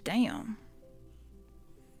beach. Damn.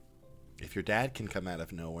 If your dad can come out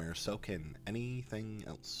of nowhere, so can anything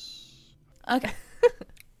else. Okay.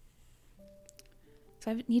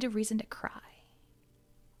 So I need a reason to cry.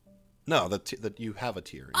 No, that you have a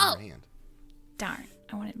tear in your hand. Darn.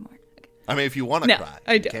 I wanted more. Okay. I mean, if you want to cry,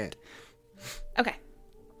 I you don't. can. Okay.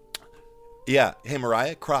 Yeah. Hey,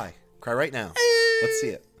 Mariah, cry. Cry right now. Let's see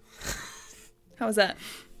it. How was that?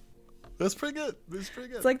 That's pretty good.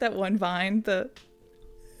 It's like that one Vine,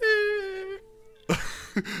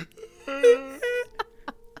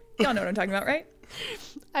 Y'all know what I'm talking about, right?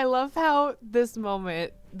 I love how this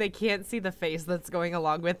moment, they can't see the face that's going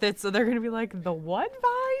along with it, so they're going to be like, the what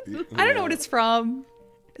vine? I don't know what it's from.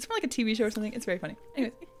 It's from like a TV show or something. It's very funny.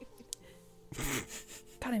 Anyways.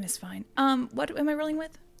 God, I miss Vine. What am I rolling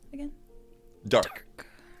with again? Dark.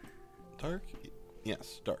 Dark?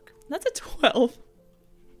 Yes, dark. That's a 12.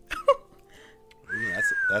 Ooh,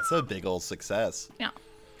 that's a big old success. Yeah.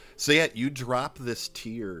 So yeah, you drop this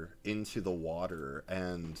tear into the water,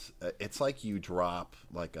 and it's like you drop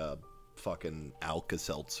like a fucking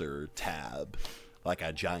Alka-Seltzer tab, like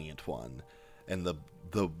a giant one, and the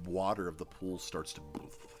water of the pool starts to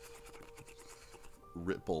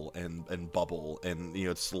ripple and bubble, and you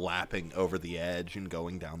know it's slapping over the edge and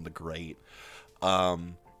going down the grate,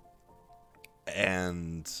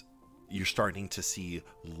 and you're starting to see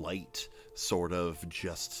light sort of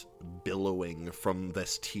just billowing from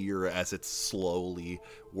this tear as it's slowly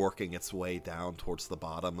working its way down towards the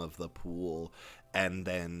bottom of the pool, and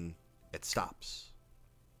then it stops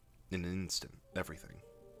in an instant. Everything,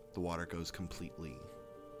 the water goes completely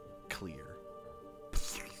clear.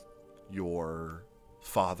 Your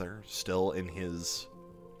father, still in his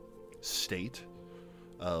state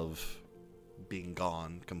of being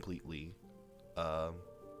gone completely,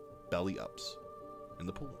 belly ups in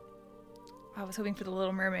the pool. I was hoping for the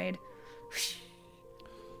Little Mermaid.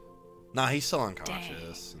 Nah, he's still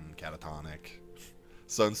unconscious and catatonic.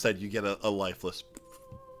 So instead you get a lifeless.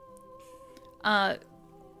 I'm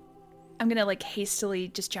gonna like hastily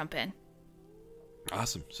just jump in.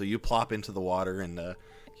 Awesome. So you plop into the water and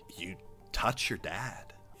you touch your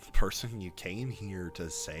dad. The person you came here to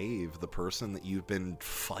save, the person that you've been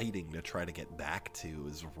fighting to try to get back to,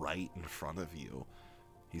 is right in front of you.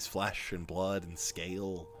 He's flesh and blood and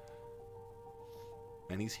scale.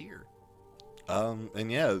 And he's here.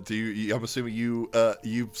 And yeah, I'm assuming you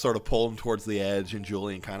sort of pull him towards the edge, and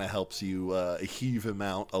Julian kind of helps you heave him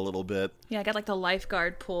out a little bit. Yeah, I got like the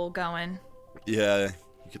lifeguard pull going. Yeah,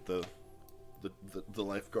 you get the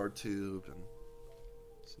lifeguard tube, and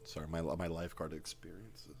sorry, my lifeguard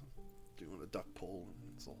experience doing a duck pull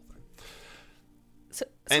and this whole thing. So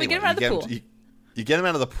anyway, we get him out of the pool. You get him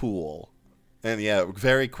out of the pool. And yeah,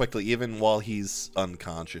 very quickly, even while he's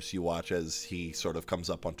unconscious, you watch as he sort of comes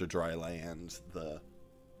up onto dry land, the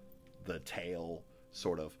tail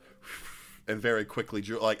sort of, and very quickly,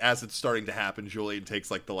 like as it's starting to happen, Julian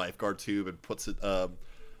takes like the lifeguard tube and puts it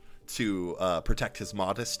to protect his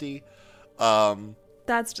modesty.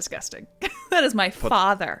 That's disgusting. That is my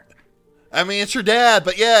father. I mean, it's your dad,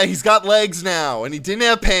 but yeah, he's got legs now, and he didn't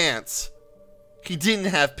have pants. He didn't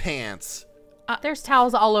have pants. There's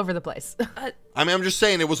towels all over the place. I mean, I'm just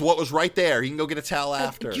saying, it was what was right there. You can go get a towel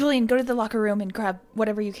after. Julian, go to the locker room and grab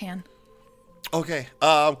whatever you can. Okay,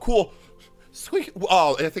 cool. Squeak.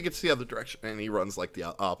 Oh, I think it's the other direction. And he runs like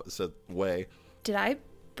the opposite way. Did I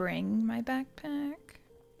bring my backpack?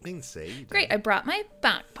 I didn't say you did. Great, I brought my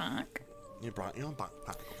backpack. You brought your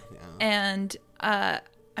backpack. Yeah. And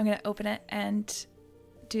I'm going to open it and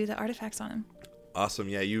do the artifacts on him. Awesome.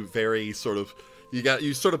 Yeah, you very sort of...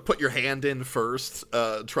 You sort of put your hand in first,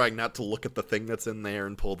 trying not to look at the thing that's in there,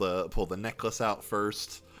 and pull the necklace out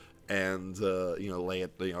first, and lay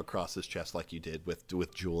it across his chest like you did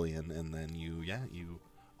with Julian, and then you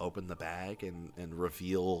open the bag and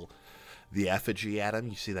reveal the effigy at him.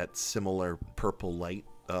 You see that similar purple light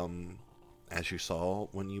as you saw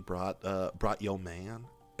when you brought your man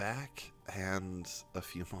back, and a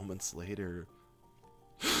few moments later.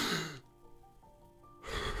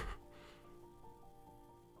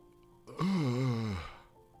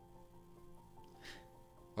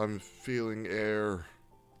 I'm feeling air.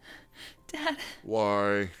 Dad.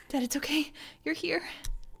 Why? Dad, it's okay. You're here.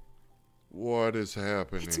 What is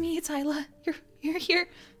happening? It's me. It's Isla. You're here.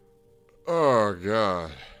 Oh,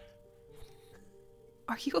 God.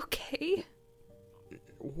 Are you okay?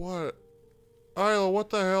 What? Isla, what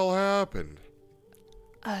the hell happened?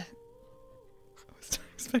 I was not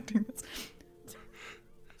expecting this.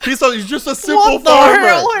 He's just a simple farmer. What the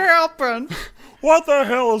hell happened? What the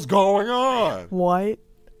hell is going on? What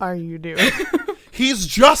are you doing? He's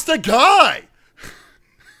just a guy.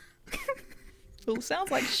 Who sounds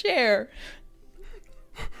like Cher.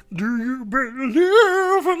 Do you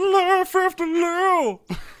believe in life after live?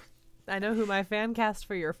 I know who my fan cast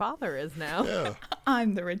for your father is now. Yeah.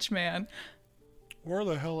 I'm the rich man. Where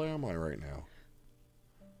the hell am I right now?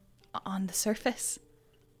 On the surface.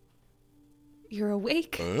 You're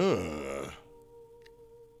awake.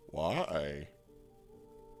 Why?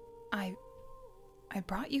 I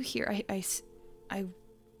brought you here. I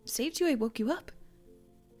saved you. I woke you up.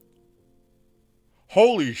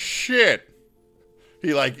 Holy shit!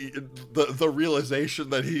 He like the realization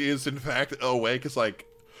that he is in fact awake is like,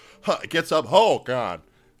 gets up. Oh God!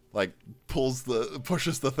 Like pushes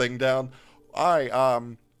the thing down.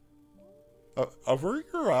 Avert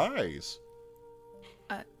your eyes.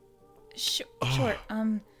 Sure.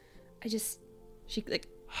 She like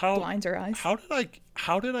blinds her eyes. How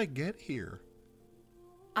did I get here?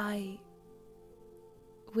 I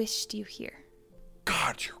wished you here.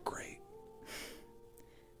 God, you're great.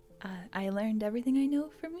 I learned everything I know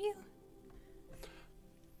from you.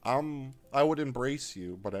 I would embrace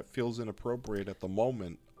you, but it feels inappropriate at the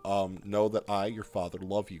moment. Know that I, your father,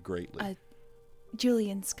 love you greatly.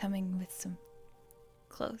 Julian's coming with some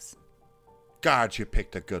clothes. God, you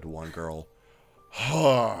picked a good one, girl.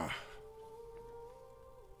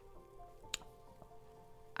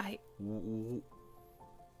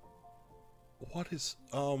 What is,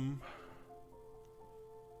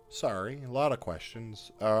 sorry, a lot of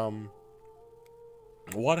questions.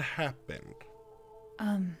 What happened?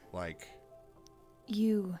 Like...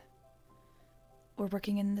 You were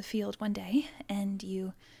working in the field one day, and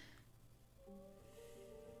you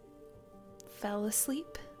fell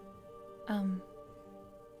asleep.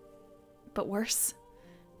 But worse.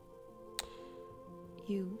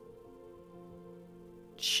 You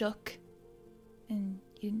shook, and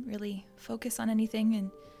you didn't really focus on anything, and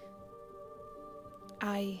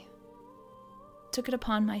I took it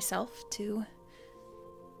upon myself to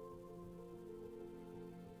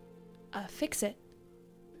fix it.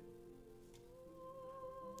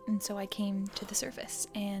 And so I came to the surface,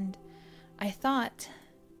 and I thought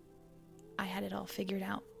I had it all figured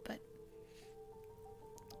out, but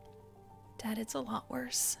Dad, it's a lot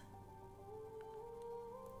worse.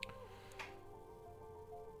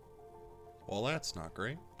 Well, that's not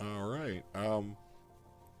great. All right.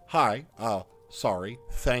 Hi. Sorry.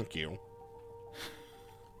 Thank you.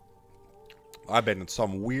 I've been in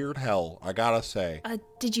some weird hell, I gotta say.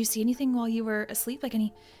 Did you see anything while you were asleep? Like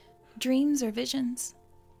any dreams or visions?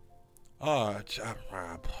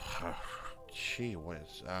 Gee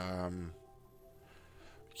whiz.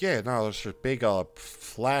 Yeah, no, there's this big,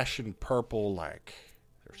 flashing purple, like,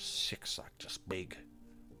 there's 6, like, just big,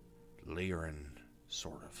 leering,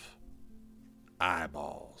 sort of,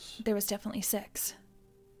 eyeballs. There was definitely 6.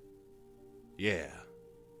 Yeah.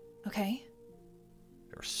 Okay.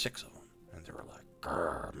 There were 6 of them, and they were like,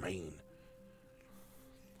 grrr, mean.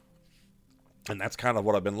 And that's kind of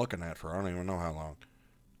what I've been looking at for I don't even know how long.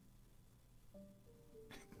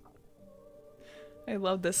 I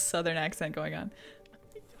love this southern accent going on.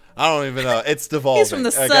 I don't even know. It's devolving. He's from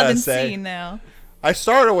the southern scene now. I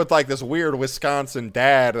started with like this weird Wisconsin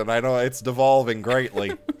dad, and I know it's devolving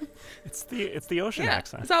greatly. It's the ocean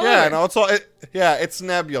accent. It's all yeah, over. no, it's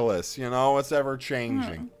nebulous. You know, it's ever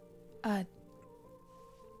changing.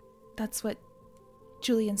 That's what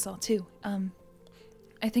Julian saw too.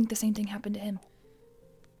 I think the same thing happened to him.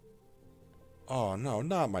 Oh no,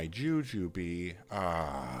 not my Jujubee.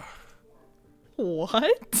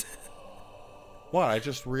 What? What? I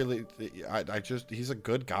just he's a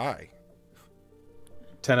good guy.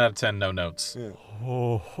 10 out of 10, no notes. Yeah.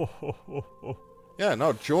 Yeah,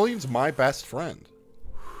 no, Julian's my best friend.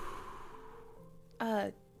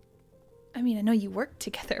 I mean, I know you worked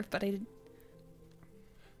together, but I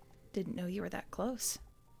didn't know you were that close.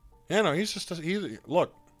 Yeah, no, he's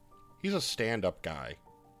a stand-up guy.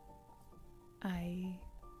 I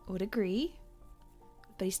would agree,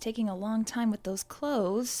 but he's taking a long time with those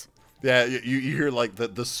clothes. Yeah, you hear like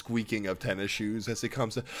the squeaking of tennis shoes as he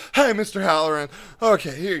comes in. Hey, Mr. Halloran.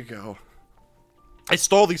 Okay, here you go. I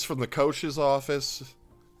stole these from the coach's office.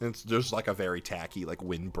 And there's like a very tacky like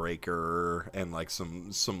windbreaker and like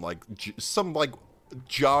some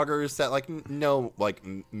joggers that like no like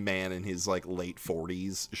man in his like late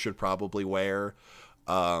 40s should probably wear.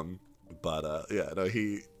 Yeah, no,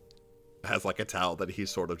 he has like a towel that he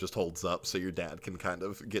sort of just holds up so your dad can kind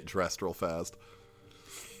of get dressed real fast.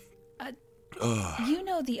 You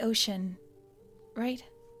know the ocean, right?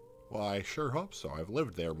 Well, I sure hope so. I've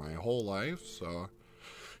lived there my whole life, so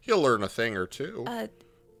you'll learn a thing or two.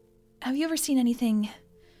 Have you ever seen anything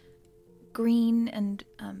green and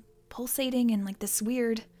pulsating and like this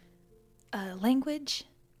weird language?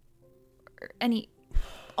 Or any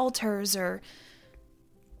altars or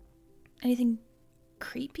anything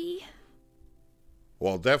creepy?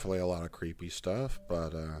 Well, definitely a lot of creepy stuff,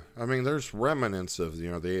 but I mean, there's remnants of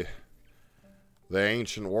the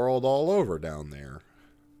ancient world all over down there.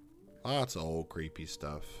 Lots of old creepy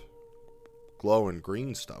stuff. Glowing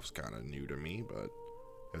green stuff's kind of new to me, but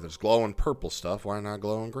if there's glowing purple stuff, why not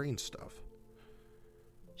glowing green stuff?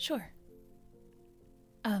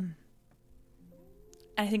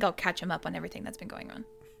 I think I'll catch him up on everything that's been going on.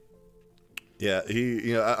 Yeah,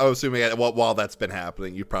 I'm assuming while that's been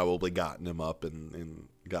happening, you've probably gotten him up and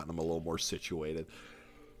gotten him a little more situated.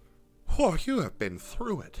 Oh, you have been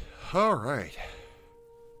through it. All right.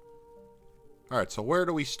 All right, so where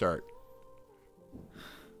do we start?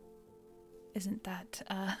 Isn't that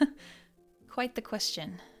quite the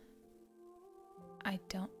question? I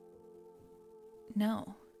don't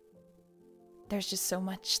know. There's just so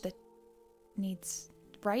much that needs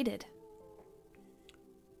righted.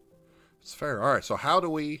 It's fair. All right, so how do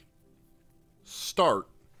we start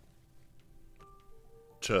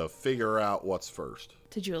to figure out what's first?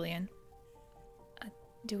 To Julian.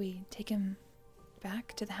 Do we take him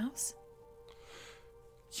back to the house?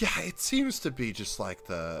 Yeah, it seems to be just like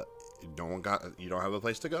you don't have a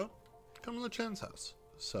place to go? Come to the Chen's house.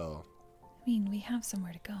 So, I mean, we have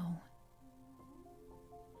somewhere to go.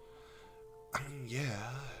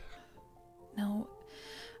 Yeah. No,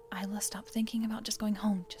 Isla, stop thinking about just going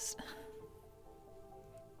home. Just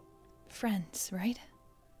friends, right?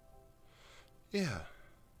 Yeah.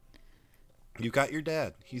 You got your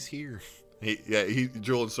dad. He's here.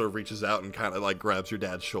 Julian sort of reaches out and kind of like grabs your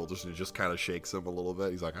dad's shoulders and just kind of shakes him a little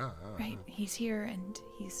bit. He's like, Right, he's here and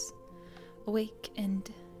he's awake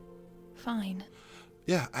and fine.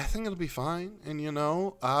 Yeah, I think it'll be fine. And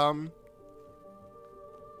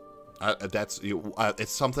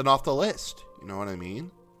it's something off the list. You know what I mean?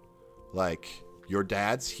 Like, your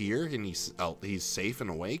dad's here and he's safe and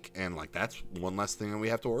awake, and like that's one less thing that we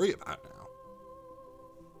have to worry about now.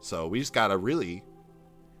 So we just gotta really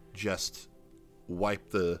just wipe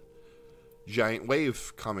the giant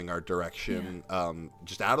wave coming our direction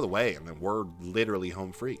just out of the way, and then we're literally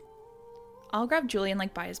home free. I'll grab Julian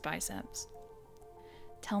by his biceps.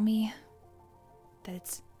 Tell me that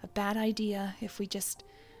it's a bad idea if we just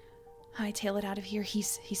hightail it out of here.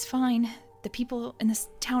 He's fine. The people in this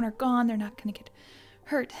town are gone. They're not gonna get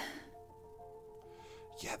hurt.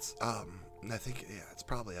 Yeah, I think it's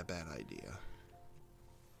probably a bad idea.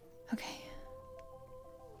 Okay.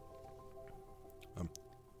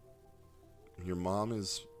 Your mom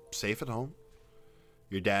is safe at home.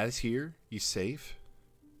 Your dad is here. He's safe.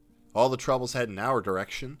 All the trouble's heading our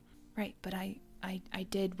direction. Right, but I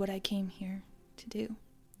did what I came here to do.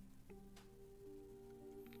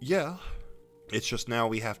 Yeah. It's just now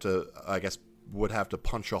we have to, would have to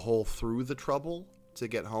punch a hole through the trouble to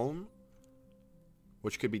get home,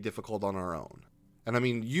 which could be difficult on our own. And I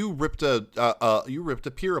mean, you ripped a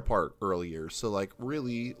pier apart earlier, so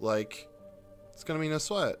really, it's gonna be no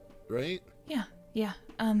sweat, right? Yeah.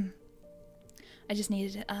 I just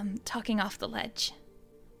needed talking off the ledge.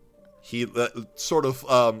 He sort of,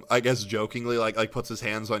 jokingly, puts his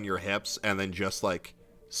hands on your hips and then just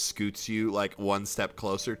scoots you one step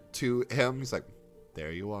closer to him. He's like,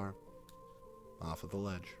 "There you are, off of the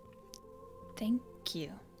ledge." Thank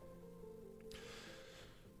you.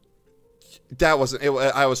 That wasn't.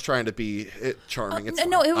 I was trying to be charming.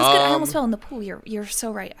 No, it was good. I almost fell in the pool. You're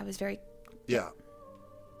so right. I was very. Yeah.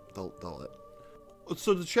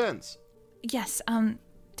 So the Chens. Yes.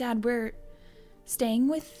 Dad, we're staying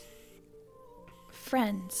with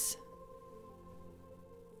friends.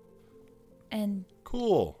 And.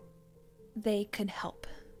 Cool. They could help.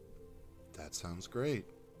 That sounds great.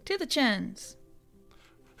 To the Chens.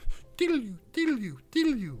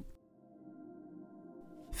 Diddle-you.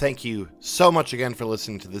 Thank you so much again for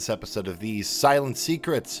listening to this episode of These Silent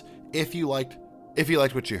Secrets. If you liked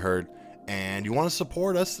what you heard and you want to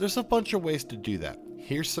support us, there's a bunch of ways to do that.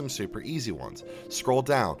 Here's some super easy ones. Scroll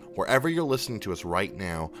down wherever you're listening to us right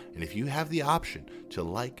now, and if you have the option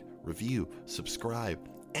to review, subscribe,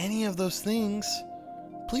 any of those things,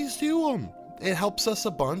 please do them. It helps us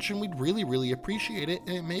a bunch, and we'd really, really appreciate it,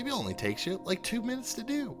 and it maybe only takes you 2 minutes to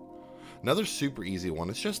do. Another super easy one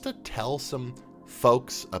is just to tell some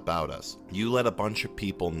folks about us. You let a bunch of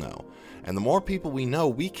people know. And the more people we know,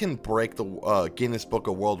 we can break the Guinness Book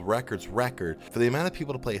of World Records record for the amount of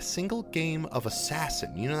people to play a single game of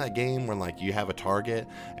Assassin. You know that game where you have a target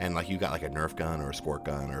and you got a Nerf gun or a squirt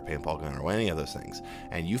gun or a paintball gun or any of those things,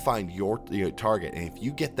 and you find your target, and if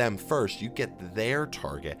you get them first, you get their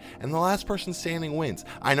target, and the last person standing wins.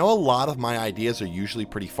 I know a lot of my ideas are usually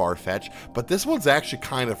pretty far-fetched, but this one's actually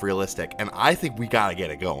kind of realistic, and I think we gotta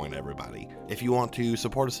get it going, everybody. If you want want to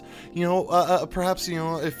support us, perhaps,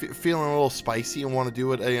 if you're feeling a little spicy and want to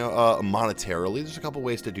do it, monetarily, there's a couple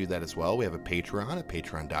ways to do that as well. We have a Patreon at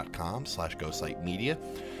patreon.com/ghostlightmedia.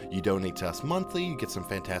 You donate to us monthly, you get some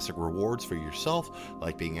fantastic rewards for yourself,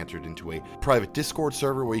 like being entered into a private Discord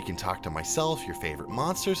server where you can talk to myself, your favorite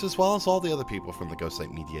monsters, as well as all the other people from the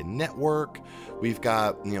Ghostlight Media Network. We've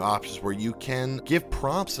got, options where you can give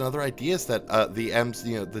prompts and other ideas that the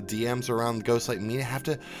DMs around Ghostlight Media have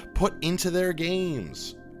to put into their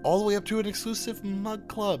games. All the way up to an exclusive mug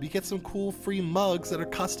club. You get some cool free mugs that are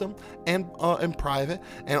custom and private,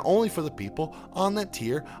 and only for the people on that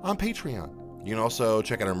tier on Patreon. You can also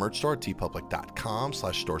check out our merch store at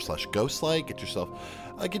tpublic.com/store/ghostlight. Get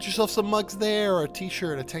yourself some mugs there, a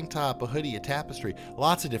t-shirt, a tank top, a hoodie, a tapestry.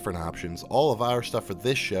 Lots of different options. All of our stuff for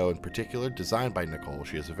this show in particular designed by Nicole.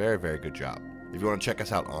 She does a very, very good job. If you want to check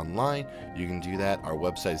us out online, you can do that. Our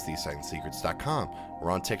website is thesilentsecrets.com.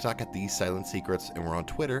 We're on TikTok at These Silent Secrets, and we're on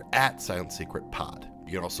Twitter at Silent Secret Pod.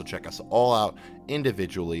 You can also check us all out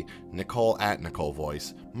individually. Nicole at Nicole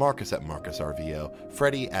Voice, Marcus at Marcus RVO,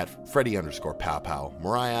 Freddie at Freddie_Pow,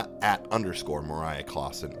 Mariah at _Mariah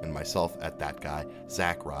Clausen, and myself at that guy,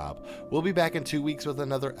 Zach Robb. We'll be back in 2 weeks with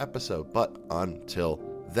another episode, but until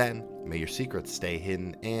then, may your secrets stay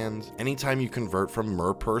hidden, and anytime you convert from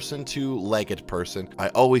merperson to legged person, I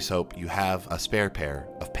always hope you have a spare pair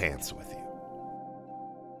of pants with you.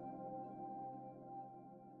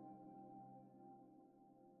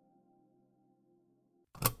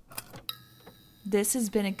 This has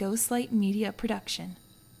been a Ghostlight Media production.